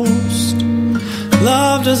most.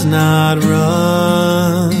 Love does not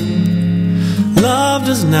run. Love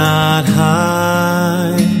does not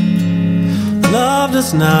hide. Love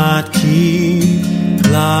does not keep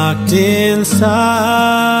locked inside.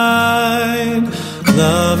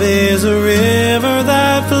 Love is a river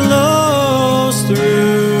that flows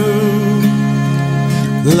through.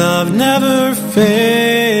 Love never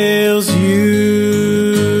fails you.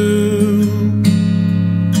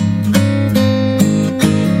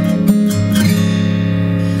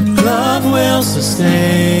 Love will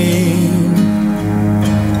sustain.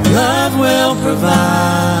 Love will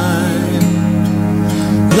provide.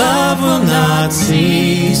 Love will not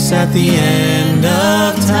cease at the end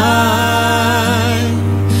of time.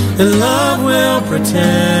 And love will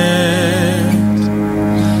protect.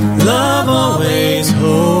 Love always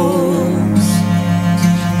hopes.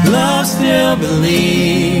 Love still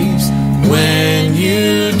believes when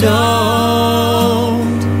you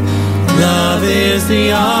don't. Love is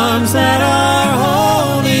the arms that are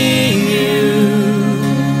holding you.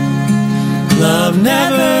 Love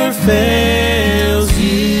never fails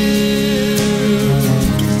you.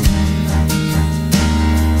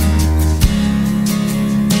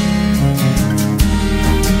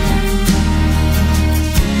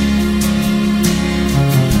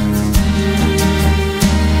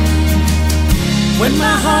 When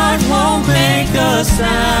my heart won't make a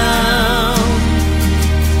sound,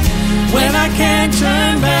 when I can't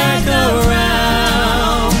turn back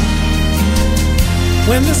around,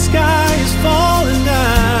 when the sky is falling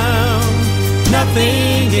down,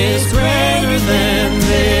 nothing is greater than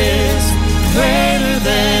this, greater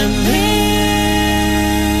than this.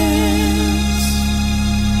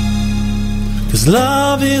 'Cause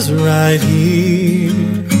love is right here.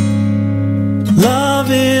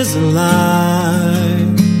 Love is alive.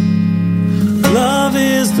 Love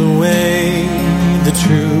is the way, the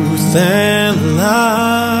truth, and the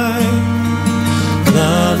life.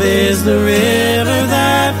 Love is the river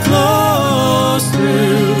that flows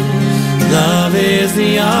through. Love is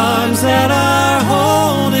the arms that are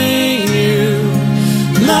holding you.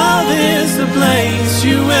 Love is the place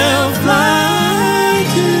you will fly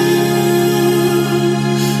to.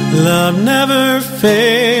 Love never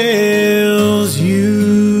fails you.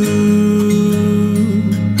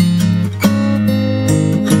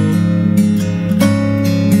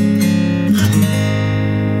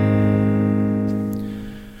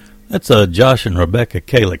 That's Josh and Rebecca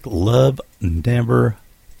Kalick. Love never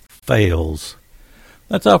fails.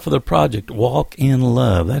 That's off of the project Walk in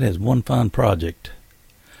Love. That is one fine project.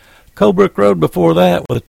 Colebrook Road before that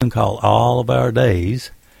with a tune called All of Our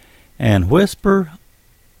Days. And Whisper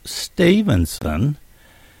Stevenson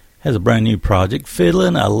has a brand new project,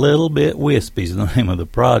 Fiddling a Little Bit Wispy is the name of the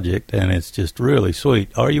project, and it's just really sweet.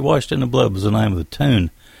 Are You Washed in the Blood was the name of the tune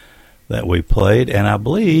that we played, and I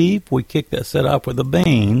believe we kicked that set off with the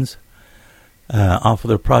Beans off of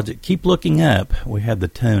their project Keep Looking Up. We had the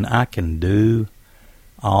tune I Can Do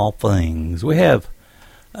all things. We have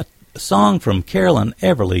a song from Carolyn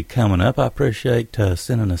Everly coming up. I appreciate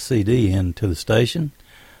sending a CD in to the station.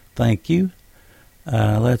 Thank you.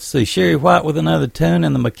 Let's see, Sherry White with another tune,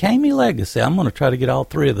 and the McCamey Legacy. I'm going to try to get all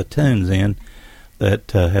three of the tunes in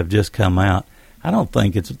that have just come out. I don't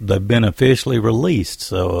think they've been officially released,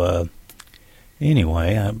 so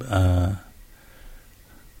anyway,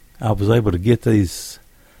 I was able to get these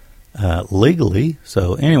legally.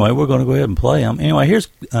 So anyway, we're going to go ahead and play them. Anyway, here's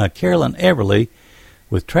Carolyn Everly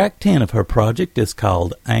with track 10 of her project. It's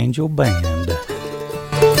called Angel Band.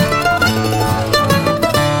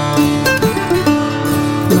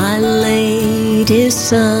 My latest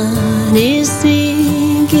sun is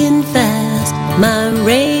sinking fast. My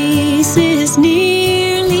race is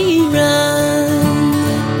nearly run.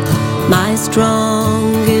 My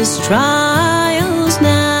strongest trials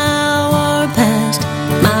now are past.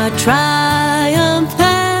 My triumph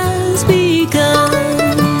has begun.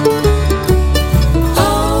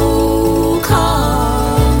 Oh,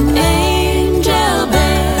 come, angel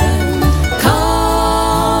band,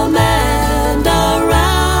 come and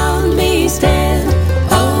around me stand.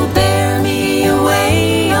 Oh, bear me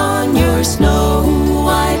away on your snow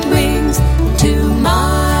white wings to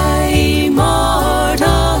my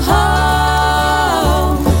immortal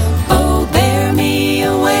home. Oh, bear me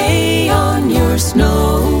away on your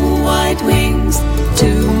snow white wings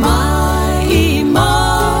to my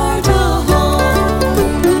immortal home.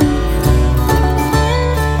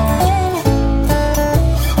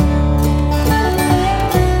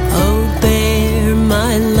 Oh, bear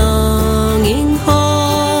my longing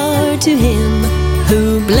heart to him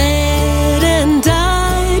who bled and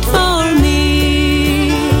died for me,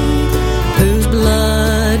 whose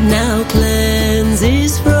blood now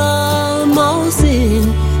cleanses from all sin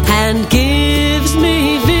and gives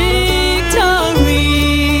me victory.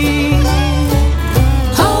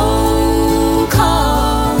 Oh,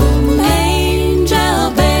 come,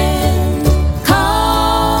 angel band,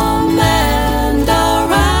 come and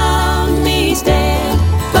around me stand.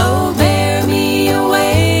 Oh, bear me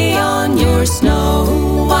away on your snow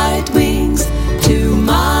white wings to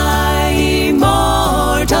my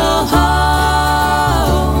immortal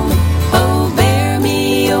home. Oh, bear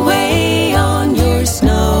me away on your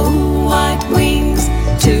snow white wings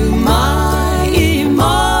to my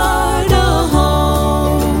immortal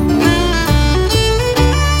home.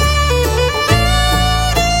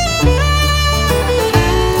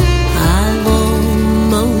 I've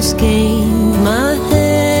almost gained my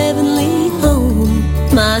heavenly home.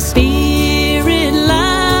 My spirit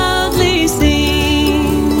loudly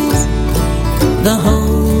sings. The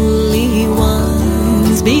holy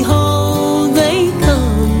ones, behold, they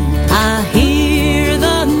come. I hear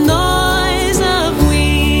the noise of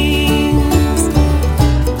wings.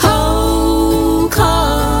 Oh,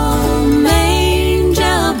 come,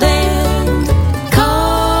 angel band,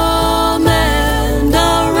 come and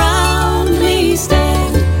around me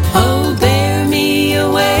stand. Oh, bear me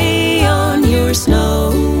away on your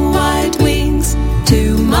snow white wings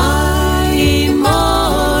to my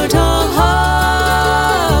immortal home.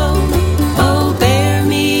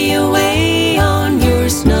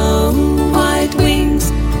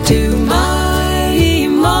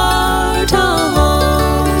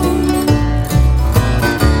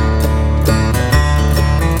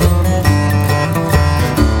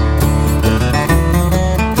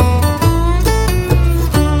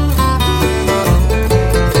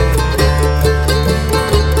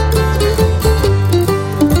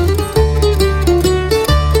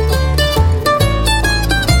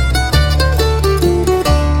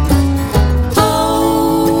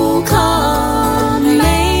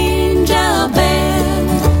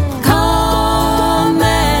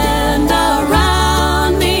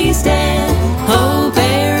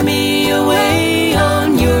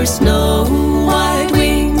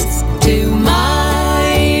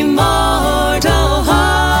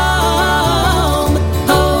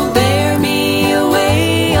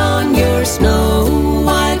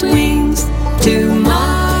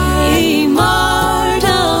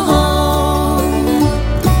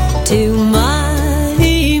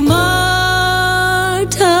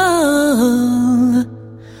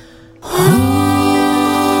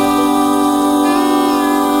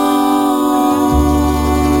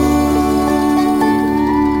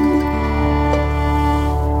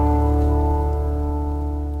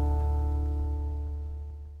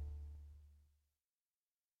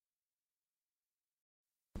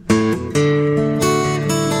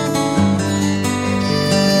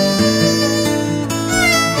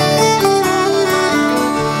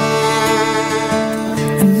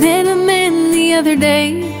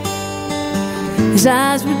 His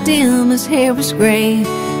eyes were dim, his hair was gray.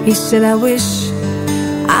 He said, I wish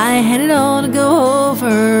I had it all to go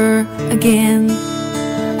over again.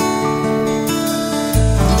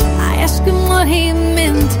 I asked him what he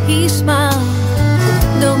meant, he smiled.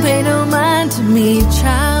 Don't pay no mind to me,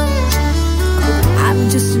 child. I'm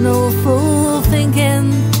just an old fool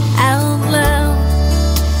thinking out loud.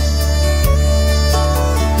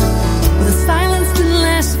 Well, the silence didn't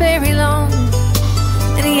last very long,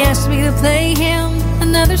 and he asked me to play him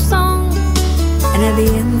another song. And at the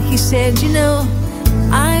end he said, you know,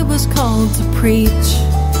 I was called to preach.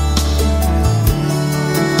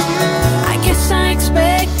 I guess I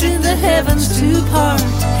expected the heavens to part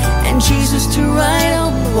and Jesus to write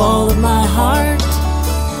on the wall of my heart.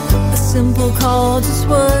 A simple call just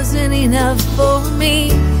wasn't enough for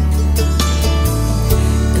me.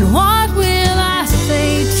 And what will I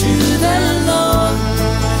say to the Lord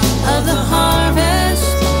of the harvest?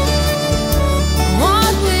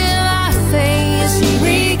 What will I say as he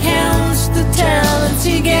recounts the talents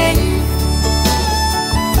he gave?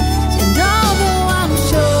 And although I'm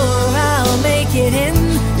sure I'll make it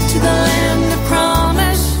into the land of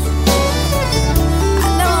promise, I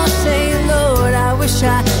know I'll say, Lord, I wish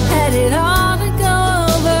I had it all to go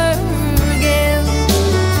over again.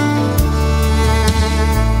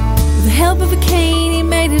 With the help of a cane, he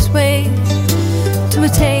made his way to a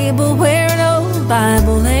table where an old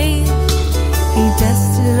Bible lay. He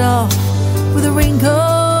dusted it off with a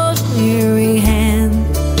wrinkled, weary hand.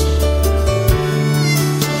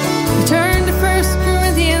 He turned to 1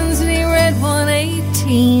 Corinthians and he read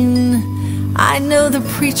 1:18. I know the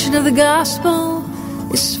preaching of the gospel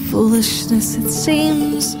is foolishness, it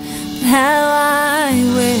seems, but how I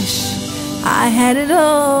wish I had it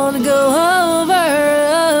all to go over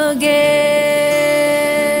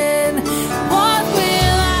again. What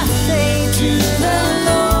will I say to the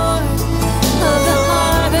Lord of the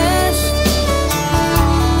harvest?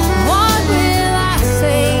 What will I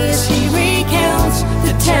say as he recounts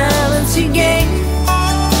the talents he gave?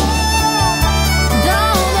 And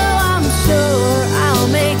although I'm sure I'll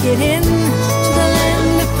make it in to the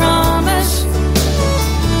land of promise,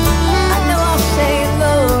 I know I'll say,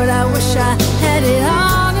 Lord, I wish I had it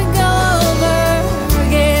all to go over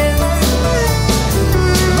again.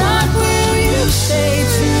 What will you say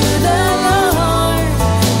to the Lord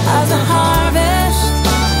of the harvest?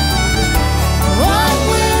 What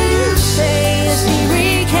will you say as he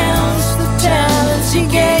recounts the talents he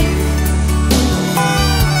gave?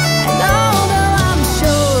 And although I'm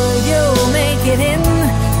sure you'll make it in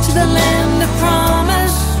to the land of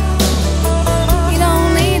promise, you don't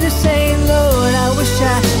need to say, Lord, I wish I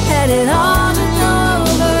had it all to go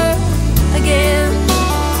over again.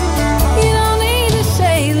 You don't need to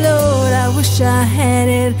say, Lord, I wish I had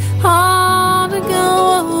it all to go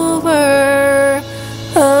over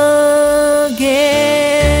again.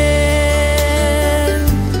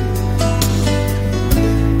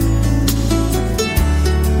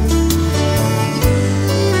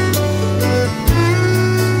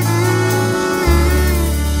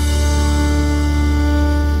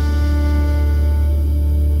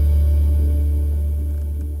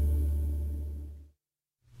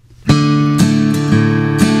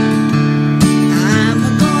 I'm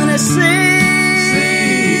gonna sing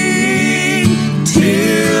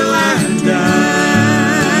till I die.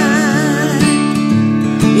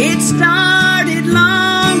 It started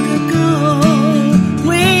long ago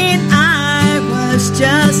when I was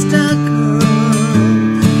just a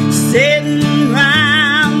girl, sitting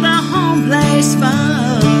round the home place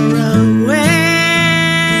far away.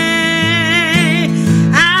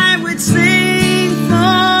 I would sing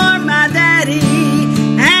for my daddy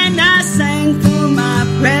and I sang for my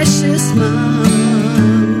precious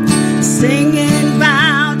mom, singing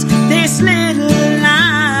about this little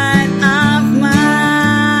light of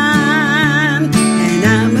mine. And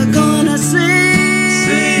I'm gonna sing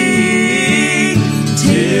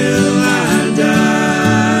till I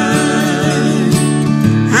die.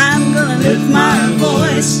 I'm gonna lift my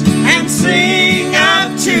voice and sing up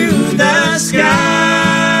to the sky.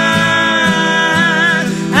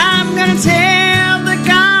 I'm gonna tell the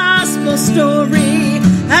gospel story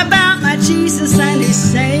about my Jesus and his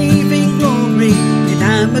saving glory. And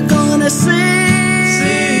I'm gonna sing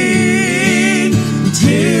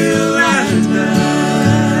till I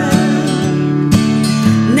die.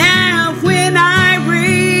 Now when I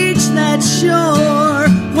reach that shore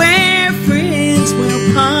where friends will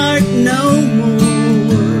part no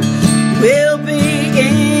more,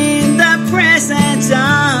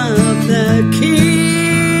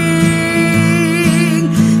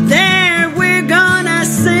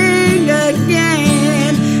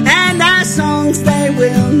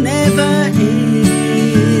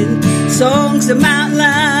 songs about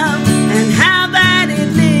love and how that it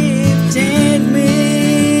lifted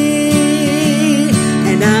me.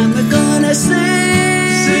 And I'm gonna sing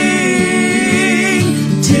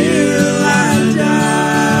till I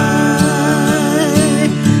die.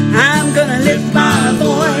 I'm gonna lift my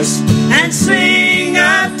voice and sing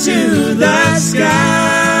up to the sky.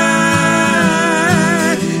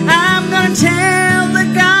 I'm gonna tell the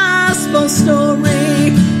gospel story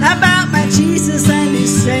about my Jesus and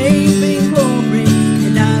his saving glory.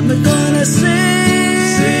 And I'm gonna sing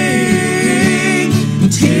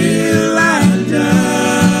till I die.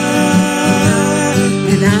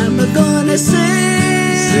 And I'm gonna sing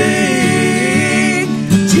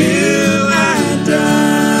till I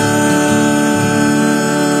die.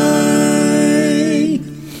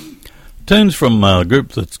 Tunes from a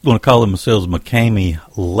group that's going to call themselves McCamey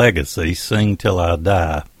Legacy, Sing Till I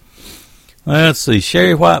Die. Let's see,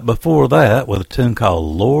 Sherry White before that with a tune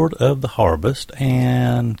called Lord of the Harvest,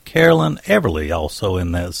 and Carolyn Everly also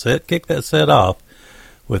in that set. Kick that set off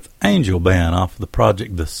with Angel Band off of the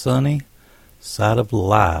project The Sunny Side of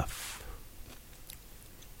Life.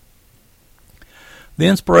 The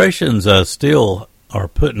Inspirations still are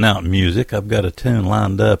putting out music. I've got a tune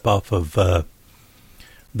lined up off of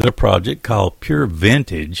their project called Pure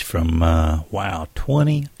Vintage from,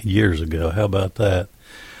 20 years ago. How about that?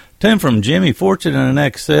 Tune from Jimmy Fortune in the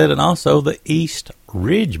next set, and also the East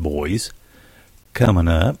Ridge Boys coming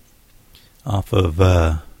up off of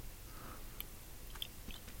one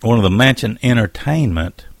of the Mansion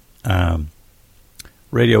Entertainment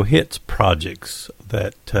radio hits projects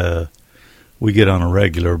that we get on a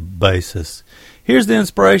regular basis. Here's the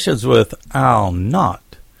Inspirations with I'll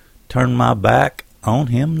Not Turn My Back on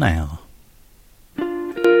Him Now.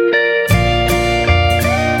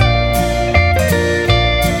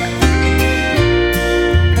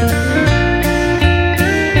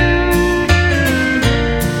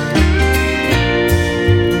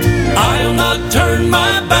 Turn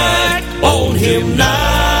my back on him now.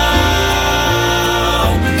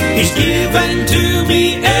 He's given to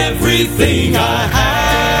me everything I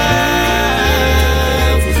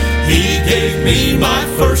have. He gave me my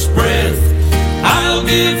first breath. I'll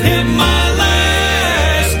give him my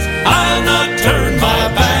last. I'll not turn my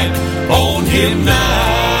back on him now.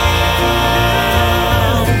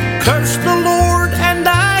 Curse the Lord and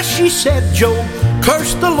die, she said, Job.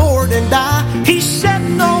 Curse the Lord and die. He said,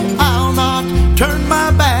 no, I'll not turn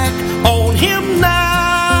my back on him now.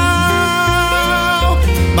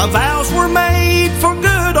 My vows were made for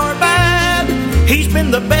good or bad. He's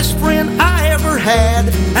been the best friend I ever had,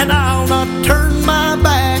 and I'll not turn my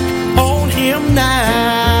back on him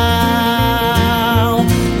now.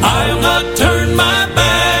 I'll not turn my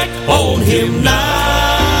back on him now.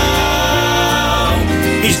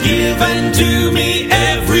 He's given to me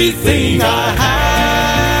everything I have.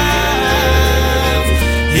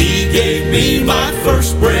 He gave me my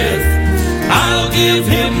first breath. I'll give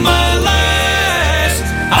him my last.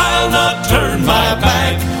 I'll not turn my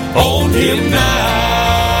back on him now.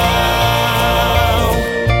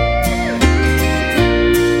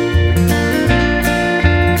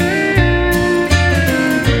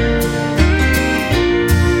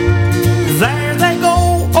 There they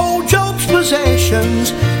go, old Job's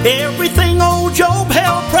possessions. Everything old Job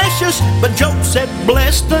held precious, but Job said,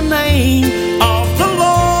 bless the name of the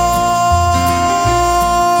Lord.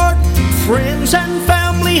 Friends and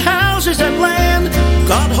family, houses and land,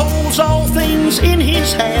 God holds all things in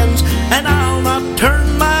his hands, and I'll not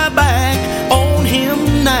turn my back on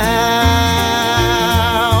him now.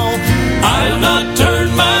 I'll not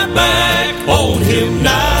turn my back on him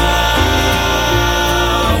now.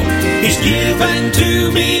 He's given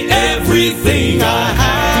to me everything I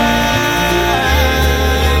have.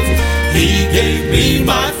 He gave me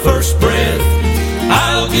my first breath.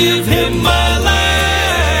 I'll give him my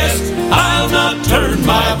last. I'll not turn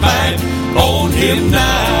my back on him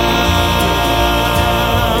now.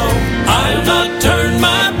 I'll not turn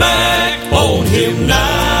my back on him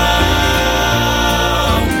now.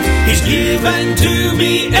 He's given to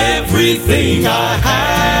me everything I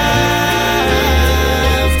have.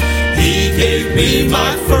 He gave me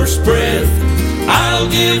my first breath. I'll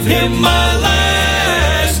give him my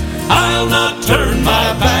last. I'll not turn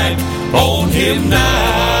my back on him now.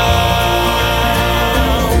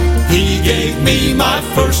 He gave me my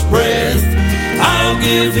first breath. I'll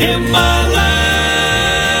give him my last.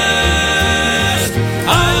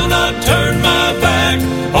 I'll not turn my back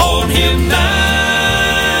on him now.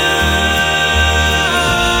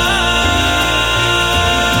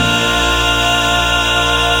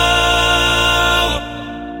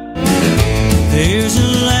 There's a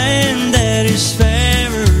land that is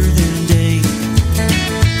fairer than day.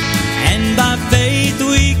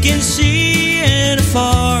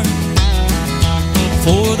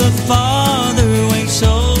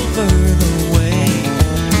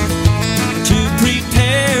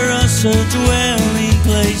 us a dwelling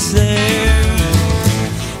place there.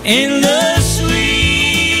 In the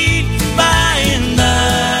sweet by and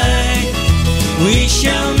by, we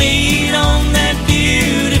shall meet on that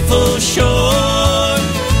beautiful shore.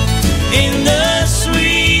 In the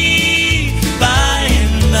sweet by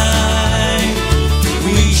and by,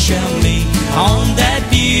 we shall meet on that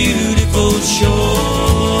beautiful shore.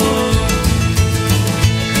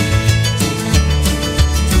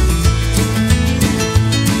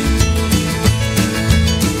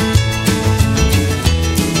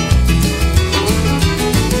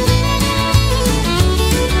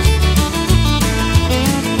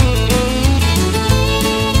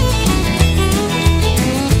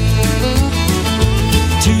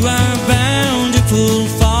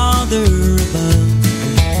 Father above,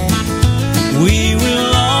 we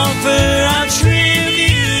will offer our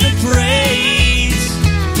tribute of praise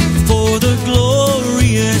for the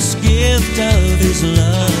glorious gift of His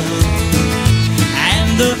love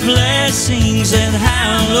and the blessings that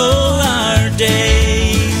hallow our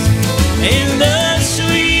days. In the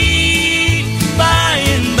sweet by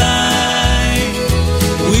and by,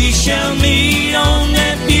 we shall meet on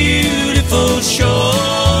that beautiful shore.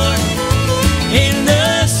 In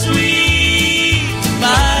the sweet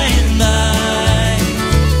by and by,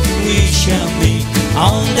 we shall meet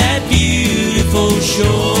on that beautiful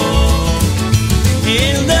shore.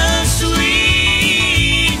 In the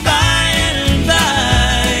sweet by and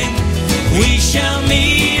by, we shall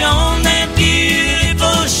meet on that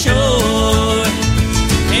beautiful shore.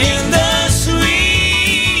 In the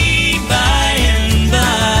sweet by and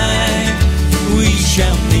by, we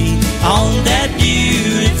shall meet on that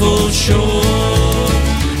beautiful shore.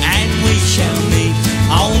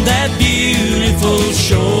 On that beautiful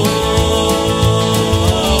shore.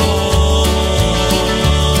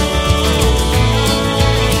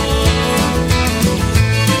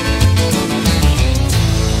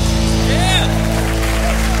 Yeah.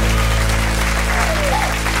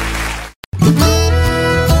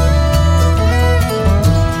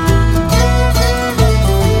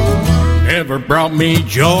 Never brought me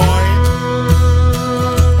joy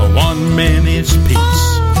or 1 minute's peace.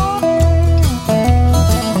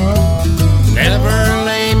 Never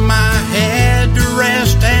laid my head to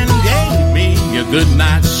rest and gave me a good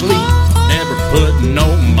night's sleep. Never put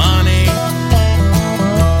no money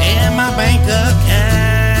in my bank account.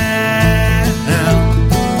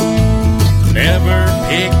 Never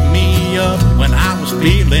picked me up when I was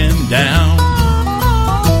feeling down.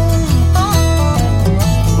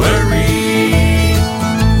 Worry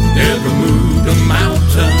never moved a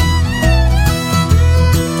mountain.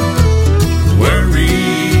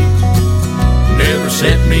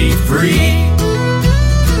 Set me free.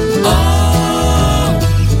 Oh,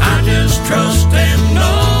 I just trust and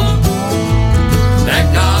know that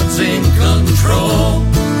God's in control.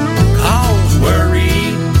 'Cause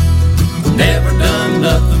worry never done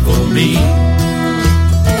nothing for me.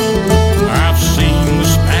 I've seen the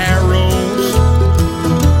sparrows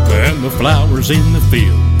and the flowers in the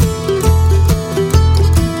field.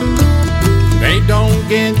 They don't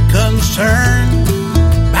get concerned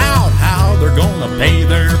they're gonna pay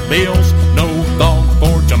their bills, no thought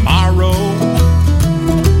for tomorrow,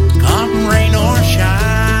 come rain or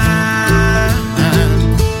shine.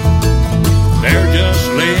 They're just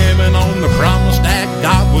living on the promise that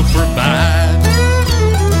God will provide.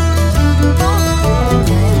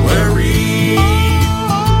 Worry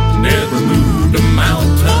never moved a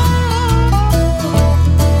mountain.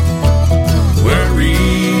 Worry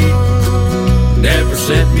never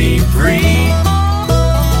set me free.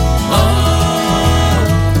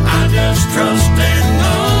 Trust and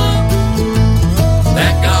know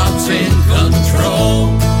that God's in control.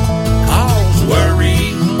 'Cause worry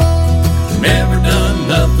never done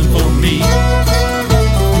nothing for me.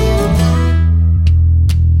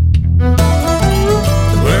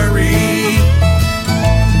 Worry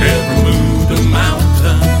never moved a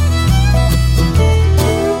mountain.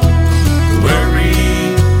 Worry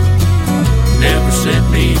never set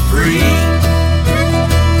me free.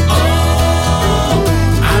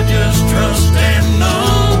 Trust and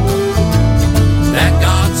know that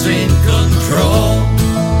God's in control.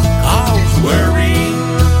 'Cause worry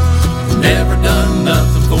never done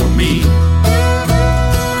nothing for me.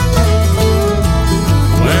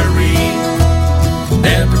 Worry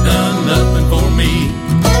never done nothing for me.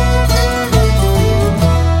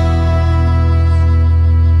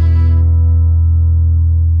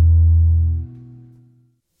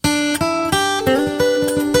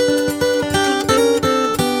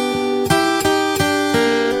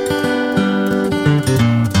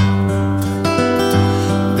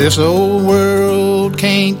 This old world world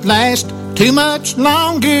can't last too much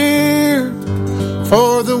longer,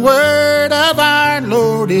 for the word of our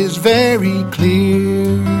Lord is very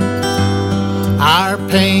clear. Our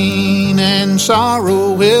pain and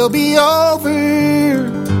sorrow will be over.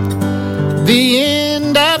 The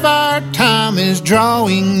end of our time is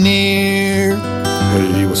drawing near.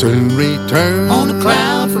 He will soon return on a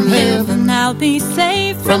cloud from heaven. I'll be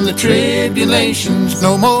safe from the tribulations.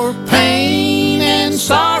 No more pain and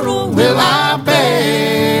sorrow will I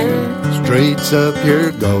bear. Straight's up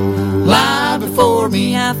your goal lie before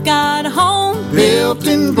me. I've got a home built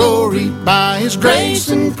in glory. By His grace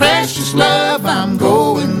and precious love I'm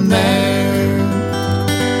going there.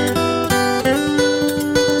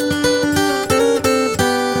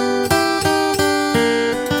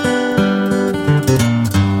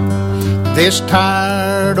 This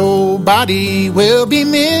tired old body will be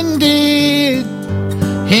mended.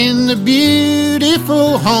 In the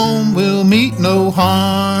beautiful home we'll meet no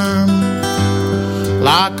harm.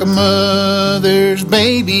 Like a mother's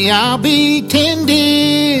baby I'll be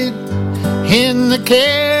tended in the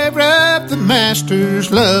care of the Master's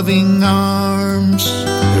loving arms.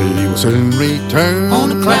 He will soon return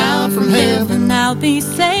on a cloud from heaven. I'll be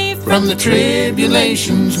safe from the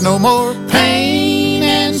tribulations. No more pain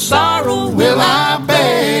and sorrow will I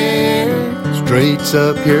bear. Straight's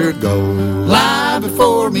up your goal lie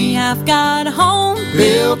before me. I've got a home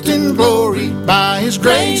built in glory. By His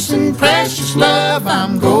grace and precious love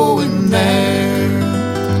I'm going there.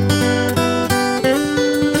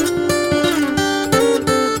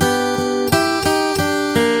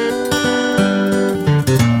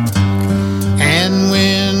 And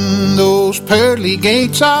when those pearly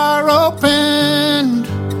gates are opened,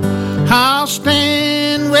 I'll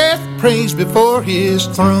stand with praise before His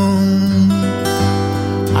throne.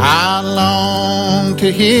 I long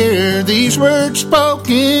to hear these words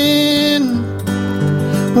spoken.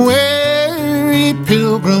 Weary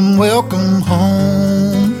pilgrim, welcome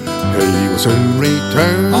home. He will soon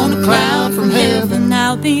return on a cloud from heaven.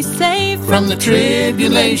 I'll be safe from the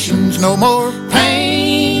tribulations. No more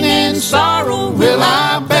pain and sorrow will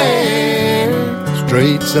I bear.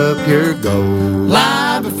 Straight's up your goal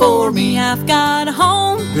lie before me. I've got a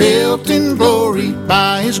home built in glory.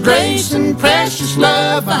 By His grace and precious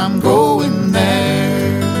love I'm going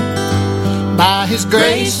there. By His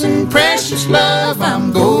grace and precious love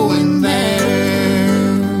I'm going there.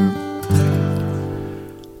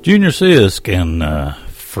 Junior Sisk and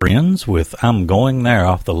friends with I'm Going There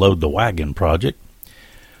off the Load the Wagon project.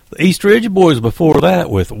 The East Ridge Boys before that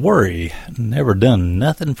with Worry, Never Done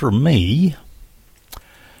Nothing for Me.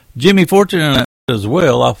 Jimmy Fortune as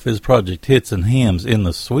well off his project Hits and Hymns in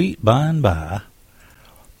the Sweet By and By.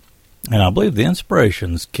 And I believe the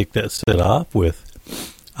Inspirations kicked that set off with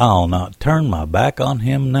I'll Not Turn My Back on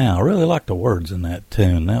Him Now. I really like the words in that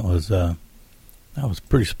tune. That was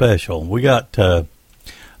pretty special. We got a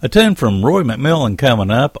tune from Roy McMillan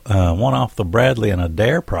coming up, one off the Bradley and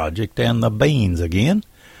Adair project, and the Beans again.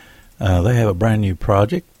 They have a brand new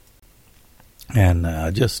project, and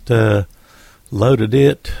I just loaded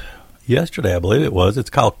it yesterday, I believe it was. It's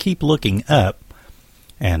called Keep Looking Up,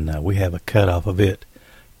 and we have a cut off of it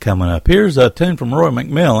coming up. Here's a tune from Roy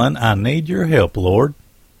McMillan, I Need Your Help, Lord.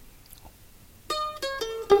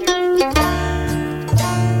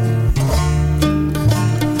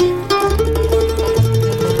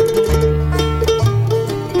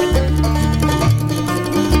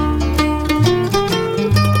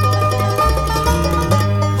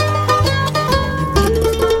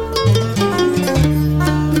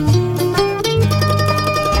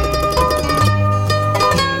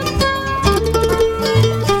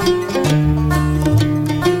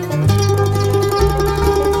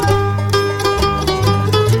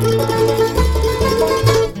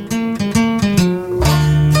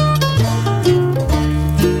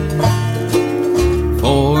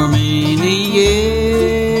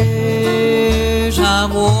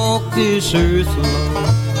 this earth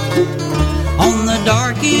on the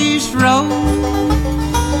darkest road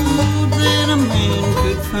that a man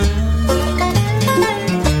could find.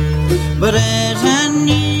 But as I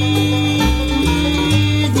near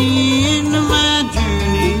the end of my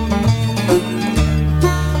journey,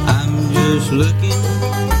 I'm just looking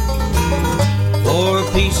for a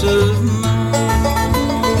peace of mind.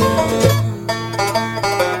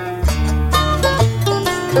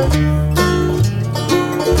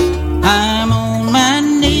 I'm on my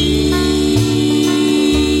knees,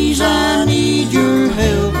 I need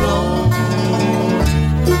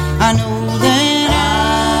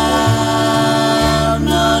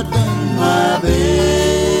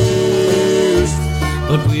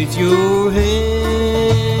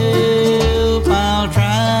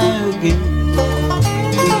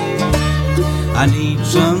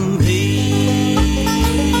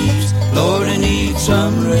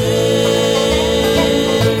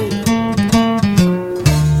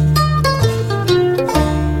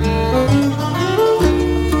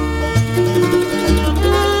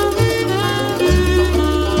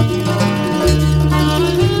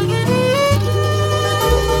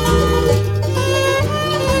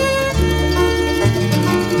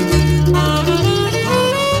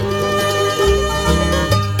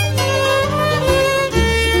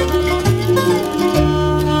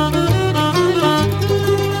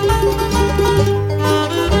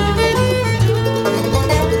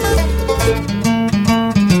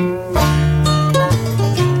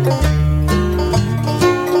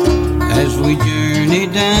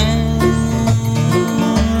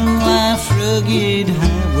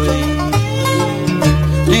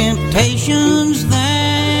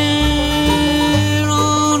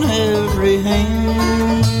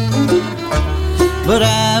but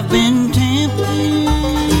I've been tempted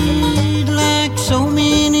like so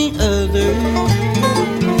many others,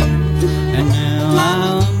 and now I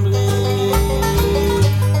humbly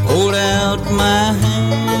hold out my hand.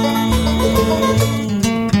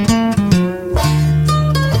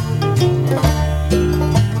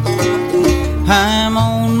 I'm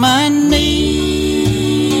on my knees,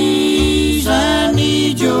 I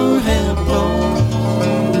need your help, Lord.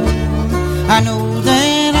 I know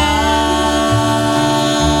that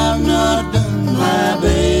I've not done my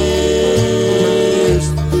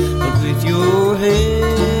best, but with your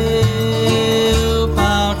help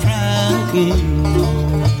I'll try again.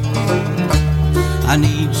 I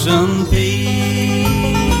need some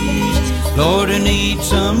peace, Lord, I need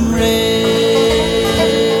some rest.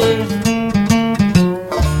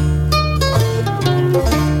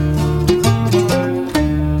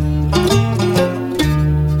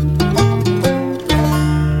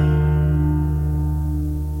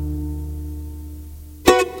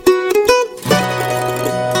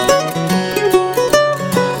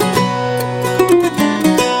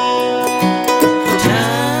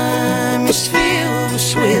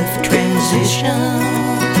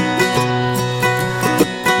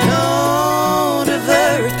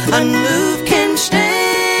 unmoved can stand.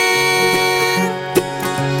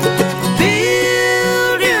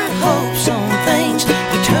 Build your hopes on things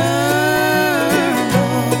eternal.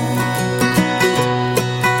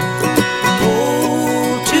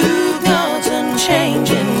 Hold to God's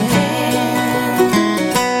unchanging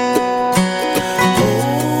hand.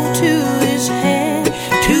 Hold to His hand,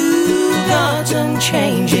 to God's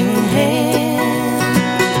unchanging hand.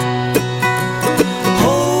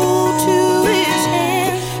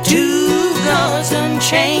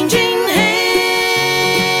 Unchanging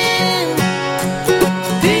hand.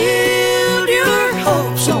 Build your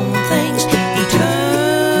hopes on things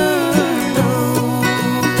eternal.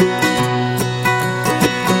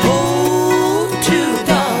 Hold to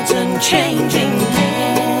God's unchanging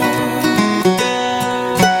hand.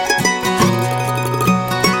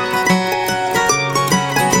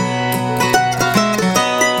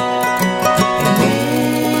 And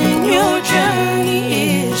when your journey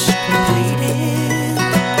is completed,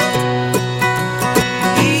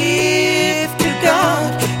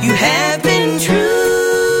 you have been true,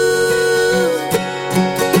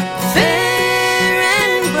 fair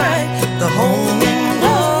and bright, the home in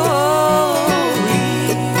glory.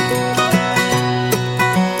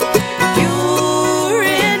 You're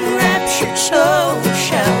enraptured, so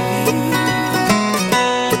shall you.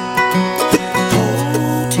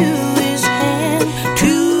 Hold to His hand,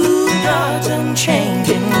 to God's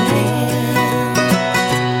unchanging hand.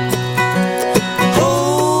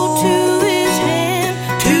 Hold to His hand,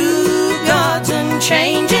 to God's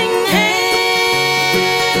unchanging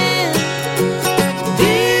hand.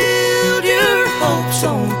 Build your hopes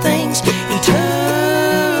on things eternal.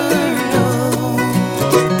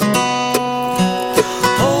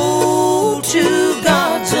 Hold to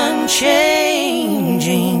God's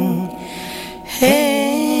unchanging hand.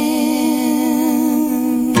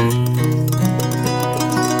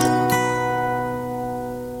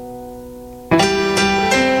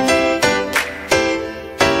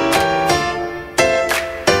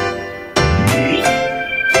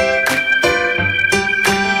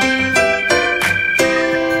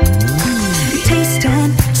 Taste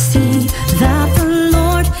and see that the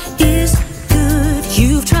Lord is good.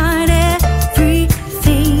 You've tried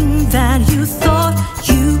everything that you thought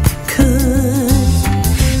you could.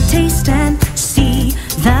 Taste and see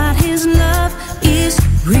that His love is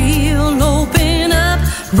real. Open up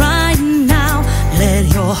right now.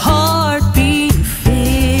 Let your heart be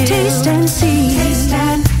filled. Taste and see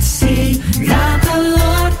that the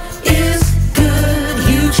Lord is good.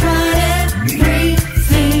 You tried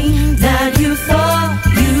everything that you thought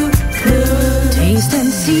you could. Taste and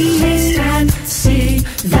see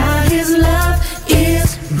that His love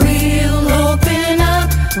is real.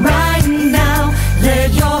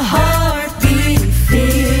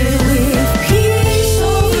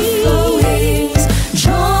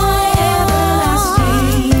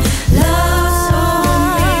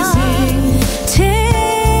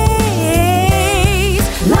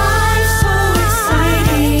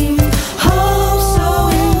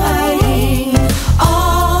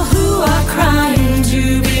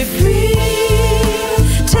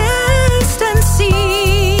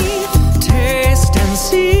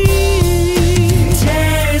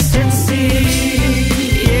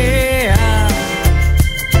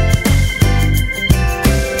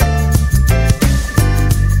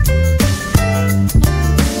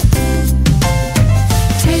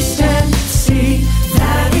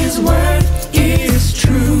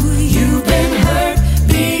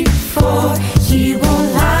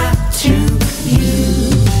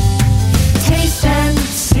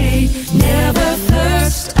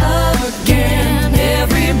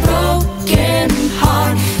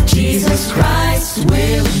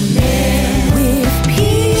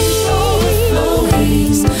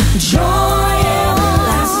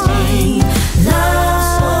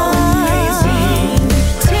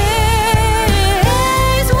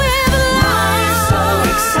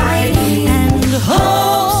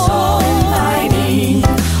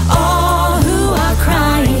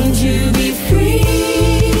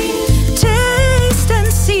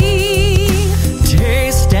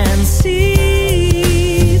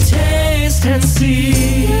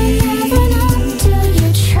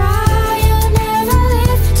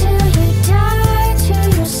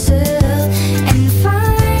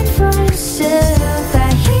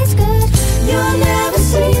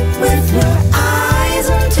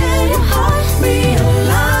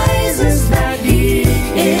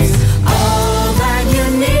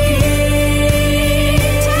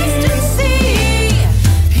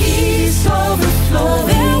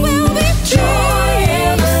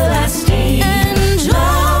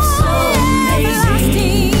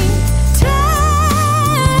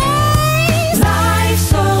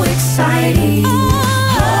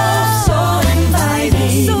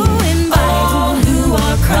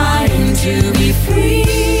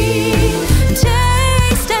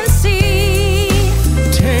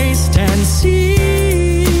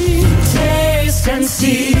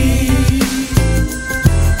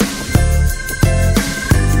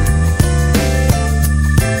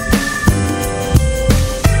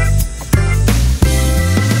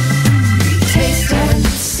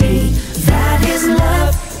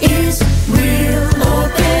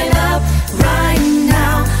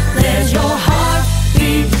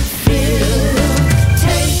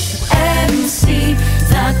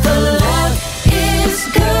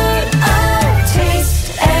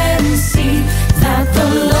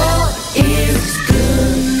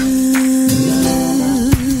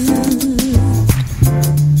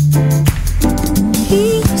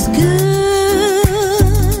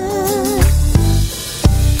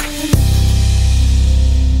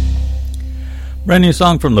 Brand new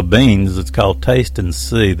song from the Beans. It's called Taste and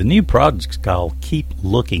See. The new project's called Keep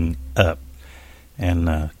Looking Up.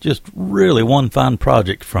 And just really one fine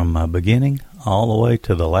project from beginning all the way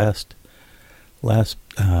to the last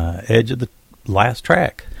edge of the last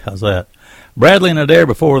track. How's that? Bradley and Adair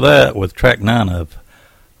before that with track 9 of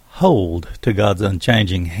Hold to God's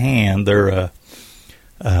Unchanging Hand. Their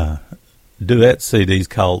duet CD's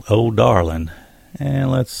called Oh Darling.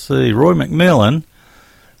 And let's see, Roy McMillan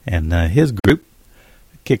and his group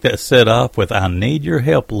kicked that set off with I Need Your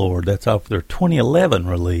Help, Lord. That's off their 2011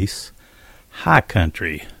 release, High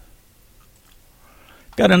Country.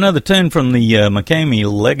 Got another tune from the McCamey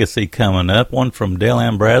Legacy coming up, one from Dale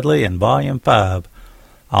Ann Bradley and Volume 5,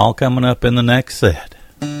 all coming up in the next set.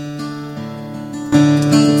 There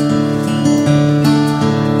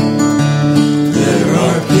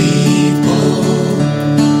are people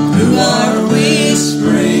who are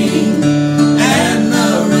whispering, and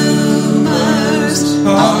the rumors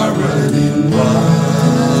are running wild.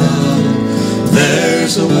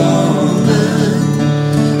 There's a woman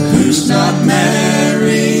who's not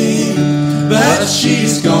married, but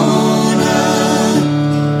she's gonna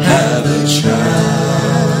have a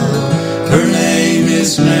child. Her name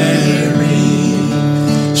is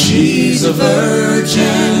Mary. She's a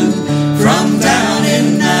virgin from down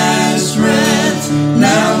in Nazareth.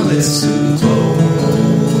 Now listen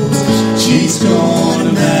close. She's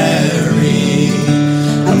gonna marry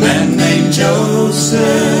a man named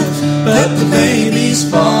Joseph, but the baby's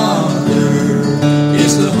father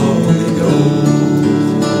is the Holy Ghost.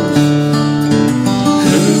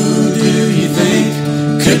 Who do you think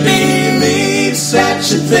could believe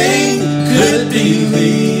such a thing? Could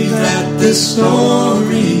believe that this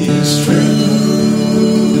story is true?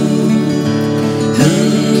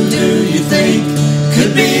 Who do you think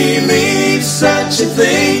could believe such a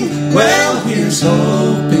thing? Well, here's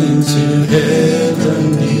hoping to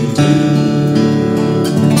heaven you do.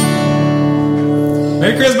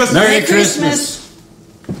 Merry Christmas! Merry Christmas!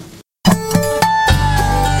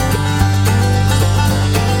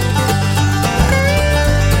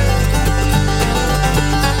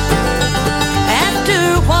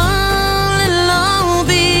 After a while, it'll all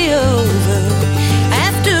be over.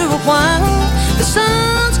 After a while, the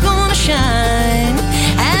sun's gonna shine.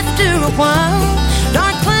 After a while,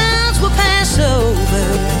 dark clouds will pass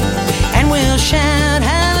over, and we'll shout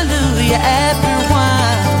hallelujah after a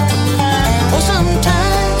while. Oh,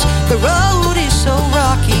 sometimes the road is so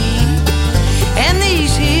rocky, and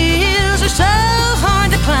these hills are so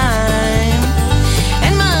hard to climb,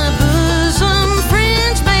 and my bosom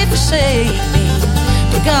friends may forsake me,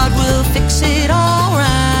 but God will fix it all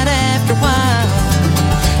right after a while.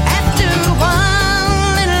 After a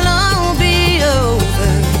while, it'll all be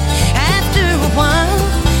over. After a while,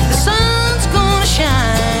 the sun's gonna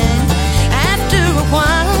shine. After a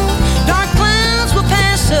while, dark clouds will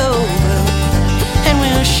pass over, and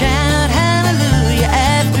we'll shout hallelujah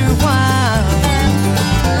after a while.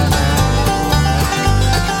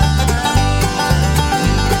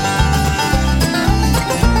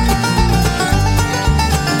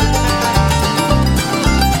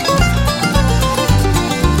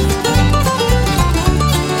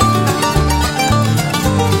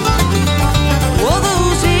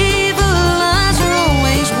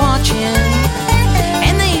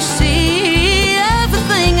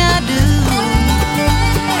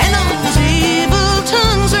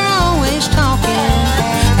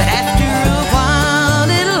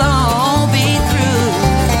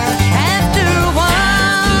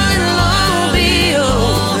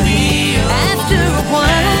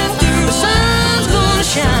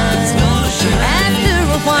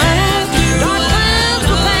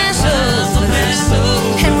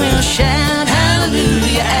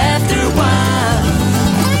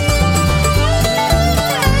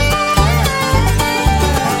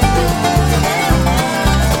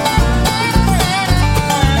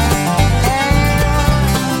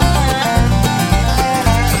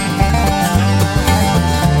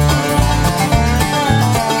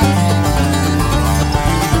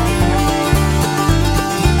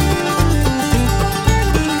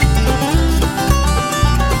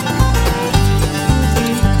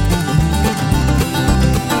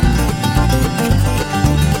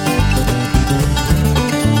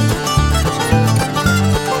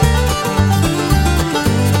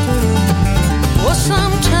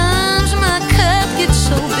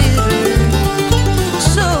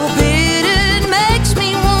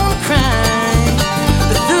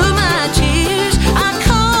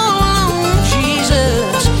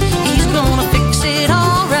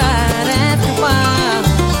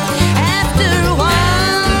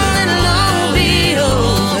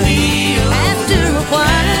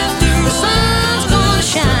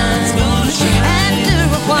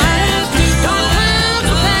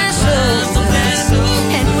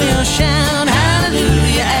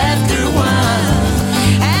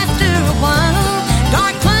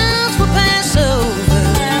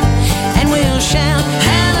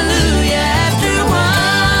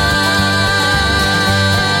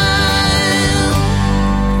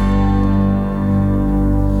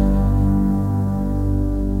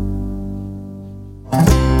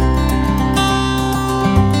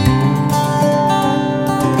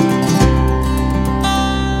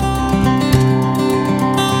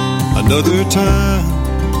 another time.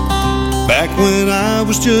 Back when I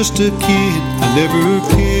was just a kid, I never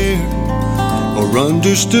cared or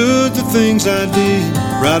understood the things I did,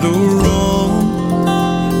 right or wrong.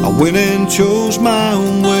 I went and chose my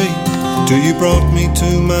own way till you brought me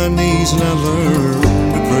to my knees and I learned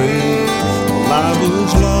to pray. While I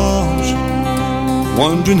was lost,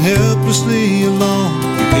 wandering helplessly along,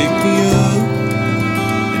 you picked me up,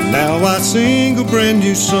 and now I sing a brand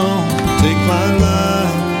new song. Take my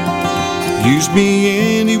life, use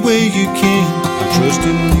me any way you can. I trust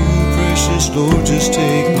in you, precious Lord, just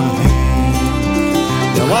take my hand.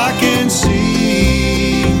 Now I can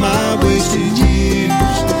see my wasted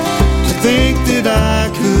years, to think that I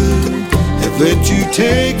could have let you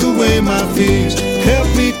take away my fears. Help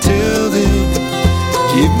me tell them,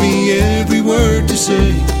 give me every word to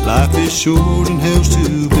say. Life is short and hell's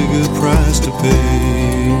too big a price to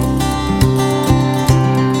pay.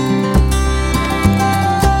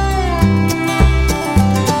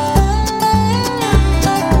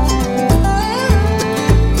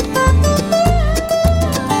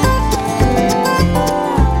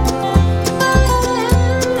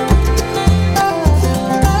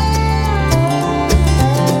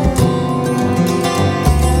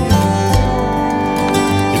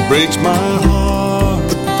 Breaks my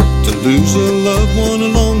heart to lose a loved one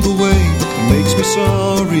along the way. It makes me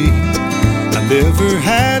sorry I never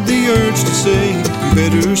had the urge to say, you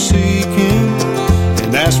better seek him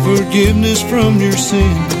and ask forgiveness from your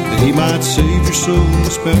sin, that he might save your soul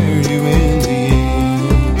and spare you in the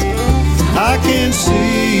end. I can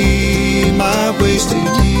see my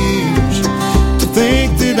wasted years, to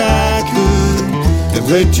think that I could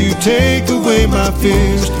have let you take away my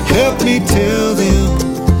fears. Help me tell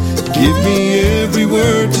them, give me every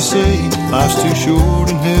word to say. Life's too short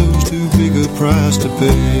and hell's too big a price to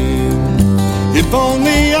pay. If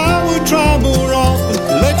only I would try more often,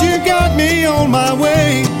 let you guide me on my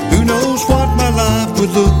way. Who knows what my life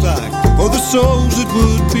would look like for the souls that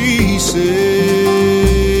would be saved.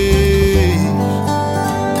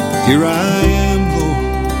 Here I am,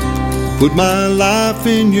 Lord, put my life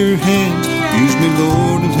in your hands. Use me,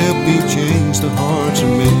 Lord, and help me change the hearts of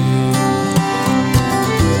men.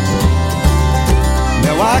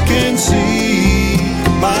 I can see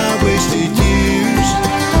my wasted years,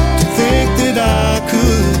 to think that I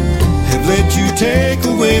could have let you take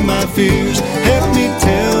away my fears. Help me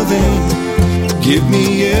tell them, give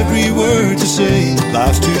me every word to say.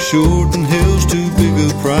 Life's too short and hell's too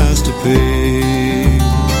big a price to pay.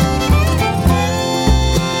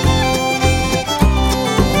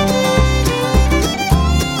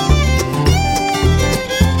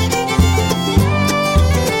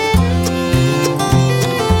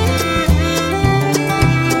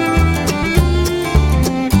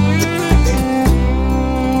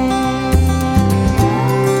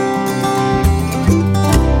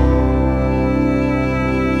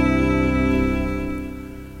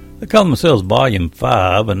 Call themselves Volume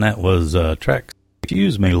 5, and that was track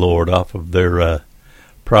Excuse Me, Lord, off of their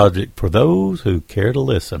project For Those Who Care to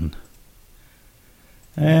Listen.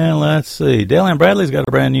 And let's see, Dale Ann Bradley's got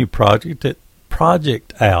a brand new project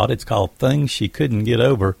out. It's called Things She Couldn't Get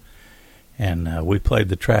Over, and we played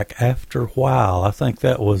the track After While. I think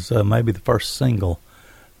that was maybe the first single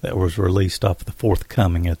that was released off the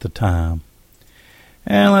Forthcoming at the time.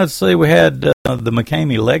 And let's see, we had the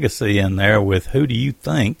McCamey Legacy in there with Who Do You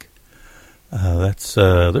Think?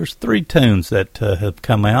 There's 3 tunes that have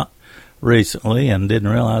come out recently, and didn't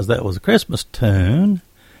realize that was a Christmas tune.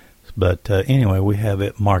 But anyway, we have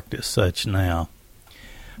it marked as such now.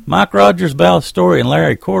 Mike Rogers, Ballad Story, and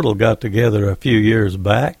Larry Cordell got together a few years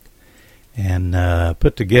back and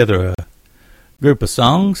put together a group of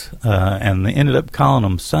songs, and they ended up calling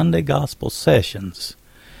them Sunday Gospel Sessions.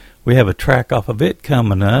 We have a track off of it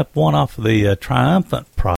coming up, one off of the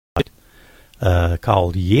Triumphant project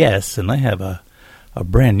called Yes, and they have a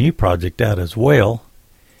brand new project out as well.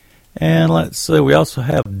 And let's see, we also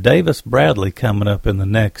have Davis Bradley coming up in the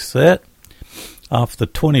next set. Off the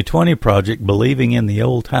 2020 project, Believing in the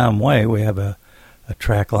Old Time Way, we have a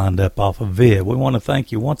track lined up off of it. We want to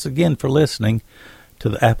thank you once again for listening to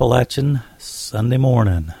the Appalachian Sunday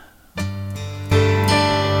Morning.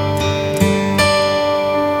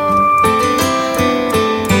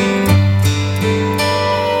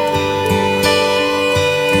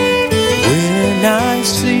 When I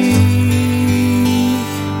see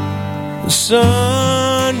the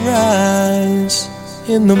sunrise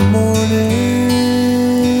in the morning,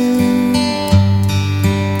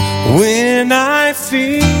 when I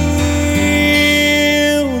feel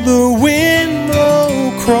the wind blow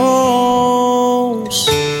across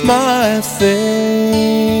my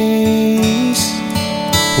face,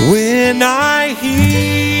 when and I hear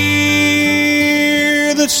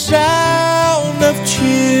the sound of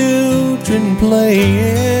children playing,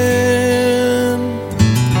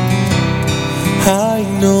 I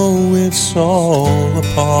know it's all a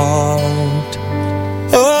part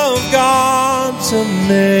of God's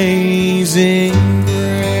amazing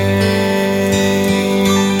grace.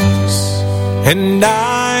 And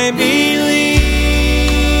I believe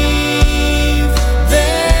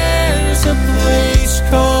there's a place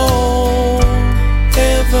called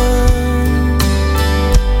heaven,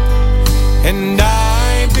 and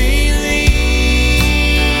I believe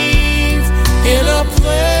in a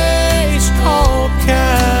place called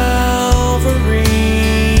Calvary.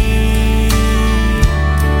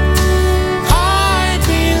 I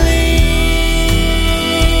believe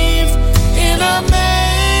in a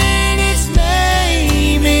man, his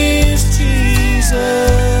name is Jesus,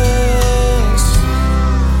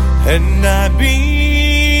 and I believe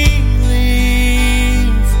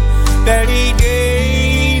that he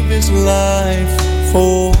gave his life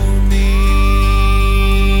for me.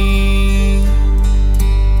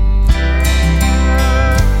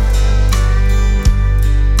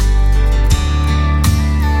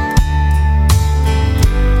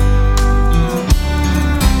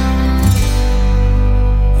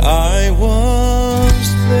 I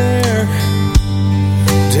was there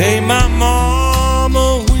day my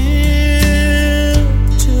mama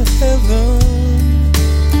went to heaven.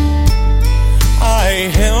 I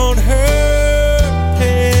held her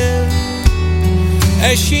hand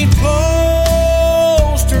as she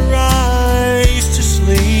closed her eyes to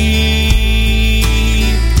sleep,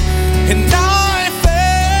 and I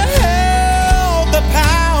felt the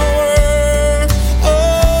power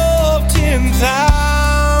of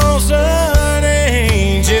 10,000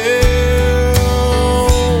 angels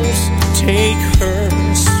take her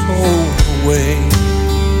soul away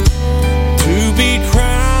to be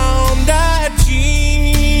crowned at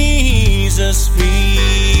Jesus' feet.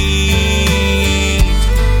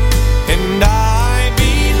 And I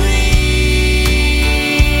believe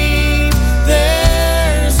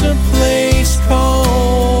there's a place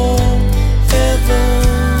called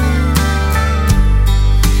heaven,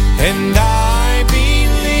 and I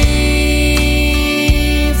believe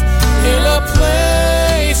in a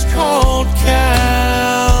place called Calvary.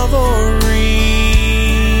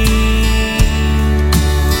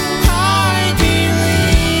 I believe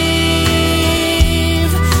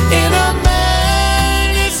in a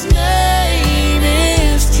man, his name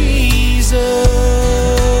is Jesus,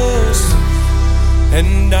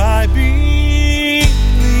 and I believe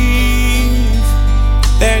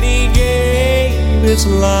that he gave his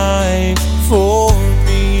life for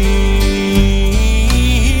me.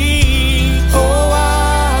 Oh,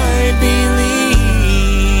 I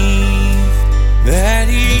believe that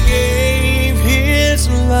he gave his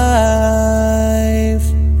life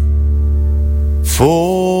for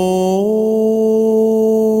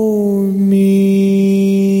me.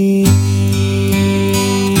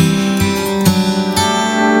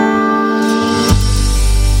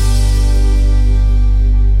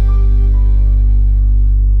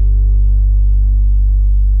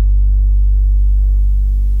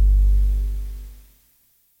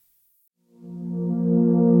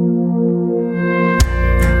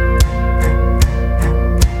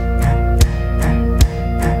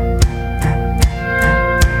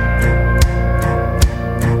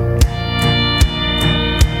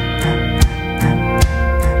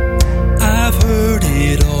 I've heard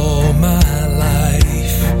it all my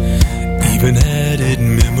life, even had it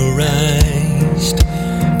memorized,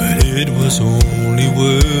 but it was only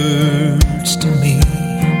words to me.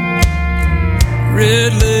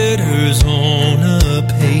 Red letters on a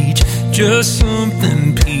page, just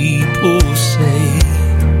something people say,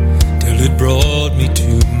 till it brought me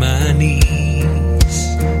to my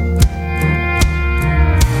knees.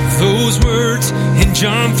 Those words in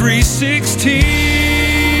John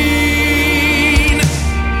 3:16.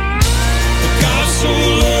 God so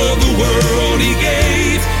loved the world, he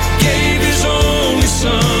gave his only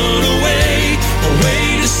son away, a way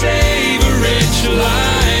to save a wretch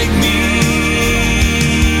like me.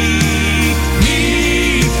 Me,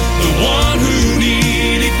 the one who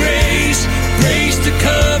needed grace, grace to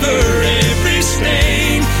cover every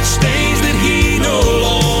stain, stains that he no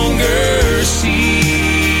longer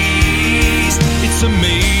sees. It's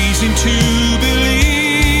amazing to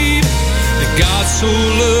believe that God so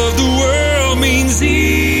loved the world means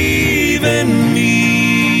even me.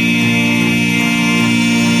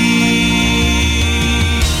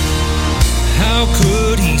 How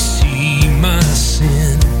could he see my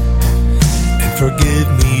sin and forgive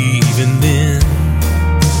me even then?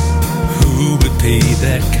 paid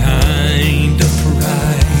that kind of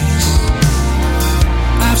price.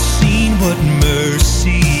 I've seen what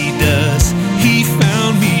mercy does. He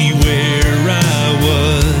found me where I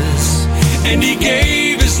was, and He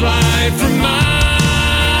gave His life for mine.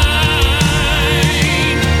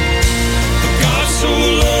 For God so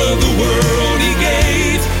loved the world, He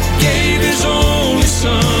gave His only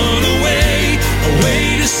Son away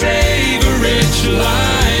to save a wretch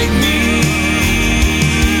like me.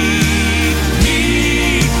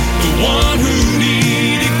 One who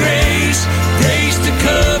needed grace to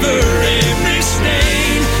cover every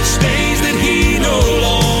stains that He no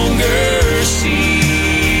longer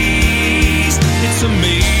sees. It's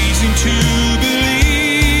amazing to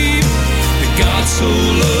believe that God so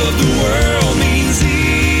loved the world means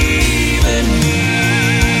even me.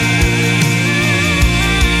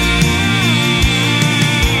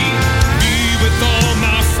 Me with all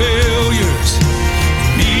my failures,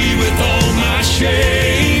 me with all my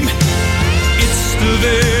shame. The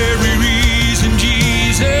very reason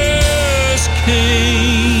Jesus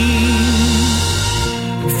came.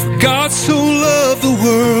 For God so loved the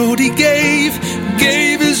world, He gave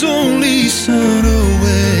His only Son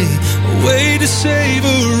away to save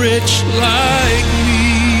a wretch like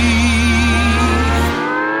me.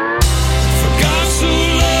 For God so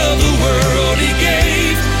loved the world, He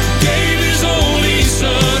gave His only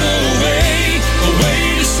Son away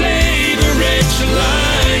to save a wretch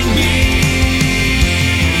like me.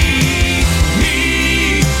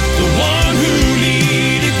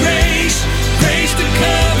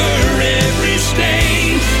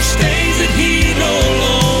 Stains that He no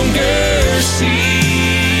longer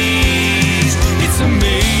sees. It's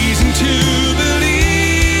amazing to believe.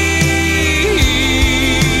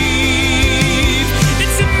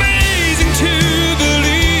 It's amazing to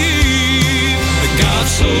believe that God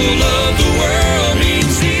so loved the world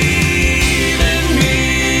means even me.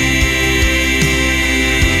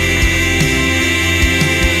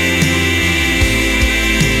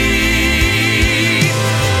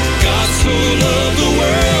 God so loved the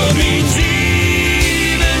world means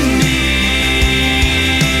even me.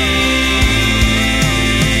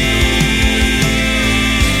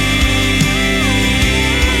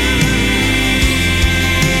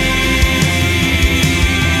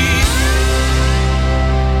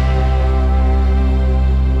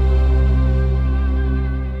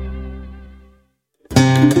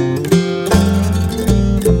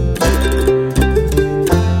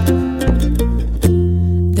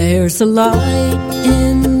 There's a light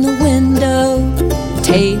in the window,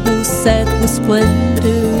 table set with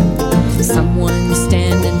splendor, someone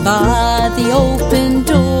standing by the open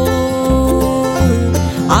door.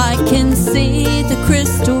 I can see the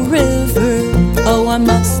crystal river, oh, I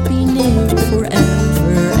must be near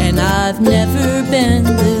forever, and I've never been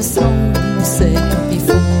this homesick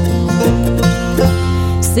before.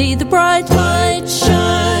 See the bright light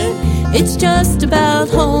shine, it's just about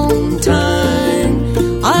home time.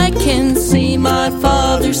 I can see my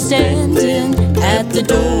Father standing at the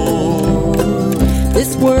door.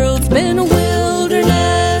 This world's been a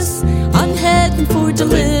wilderness, I'm heading for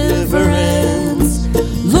deliverance.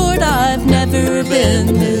 Lord, I've never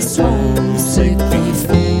been this homesick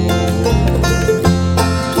before.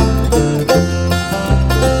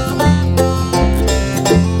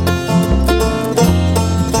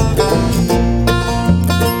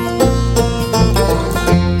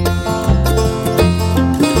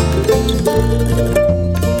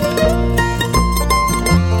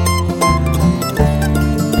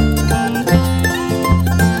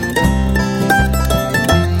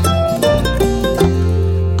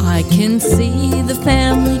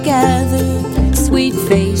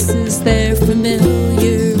 They're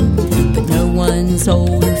familiar, but no one's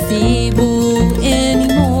old or feeble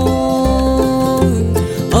anymore.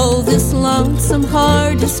 Oh, this lonesome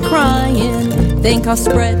heart is crying, think I'll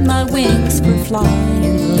spread my wings for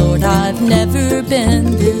flying. Lord, I've never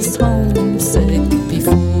been this homesick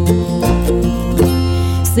before.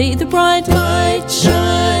 See the bright light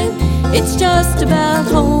shine, it's just about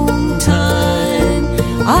home time.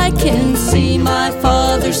 I can see my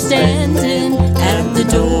Father standing at the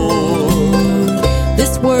door.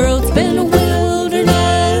 This world's been a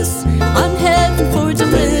wilderness, I'm heading for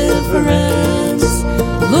deliverance.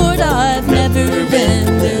 Lord, I've never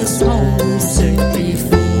been this homesick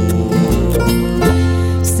before.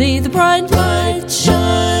 See the bright light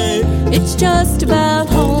shine, it's just about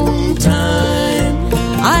home time.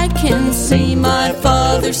 I can see my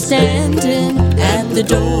Father standing at the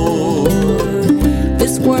door.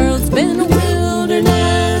 This world's been a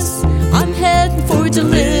wilderness, I'm heading for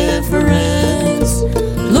deliverance.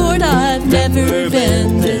 Lord, I've never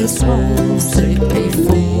been this homesick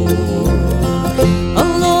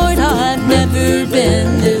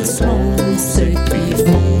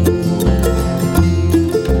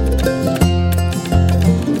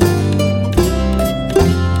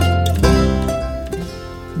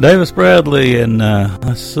Davis Bradley, and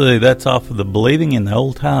let's see, that's off of the Believing in the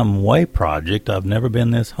Old Time Way project. I've never been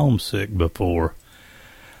this homesick before.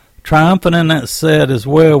 Triumphant in that set as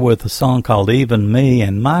well with a song called Even Me,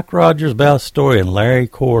 and Mike Rogers, Bow Story, and Larry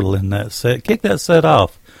Cordell in that set. Kick that set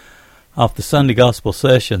off the Sunday Gospel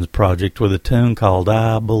Sessions project with a tune called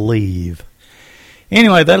I Believe.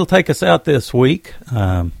 Anyway, that'll take us out this week.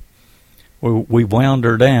 We wound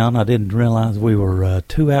her down. I didn't realize we were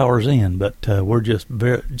 2 hours in, but we're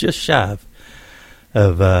just shy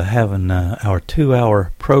of having our 2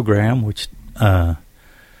 hour program, which I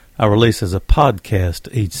release as a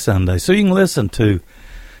podcast each Sunday. So you can listen to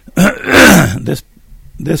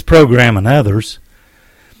this program and others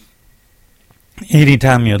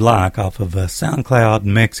anytime you'd like off of SoundCloud,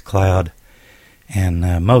 Mixcloud,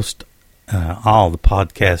 and most all the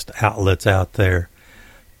podcast outlets out there.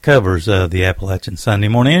 Covers the Appalachian Sunday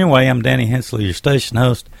Morning. Anyway, I'm Danny Hensley, your station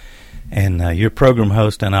host and your program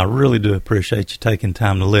host, and I really do appreciate you taking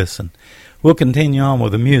time to listen. We'll continue on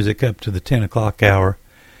with the music up to the 10 o'clock hour.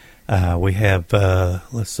 We have,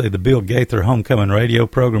 let's see, the Bill Gaither Homecoming Radio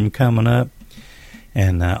program coming up,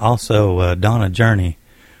 and also Donna Journey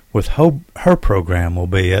with her program will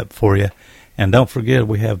be up for you. And don't forget,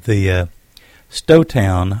 we have the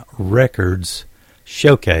Stowtown Records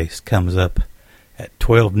Showcase comes up at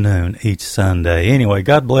 12 noon each Sunday. Anyway,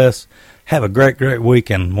 God bless. Have a great, great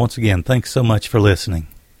weekend. Once again, thanks so much for listening.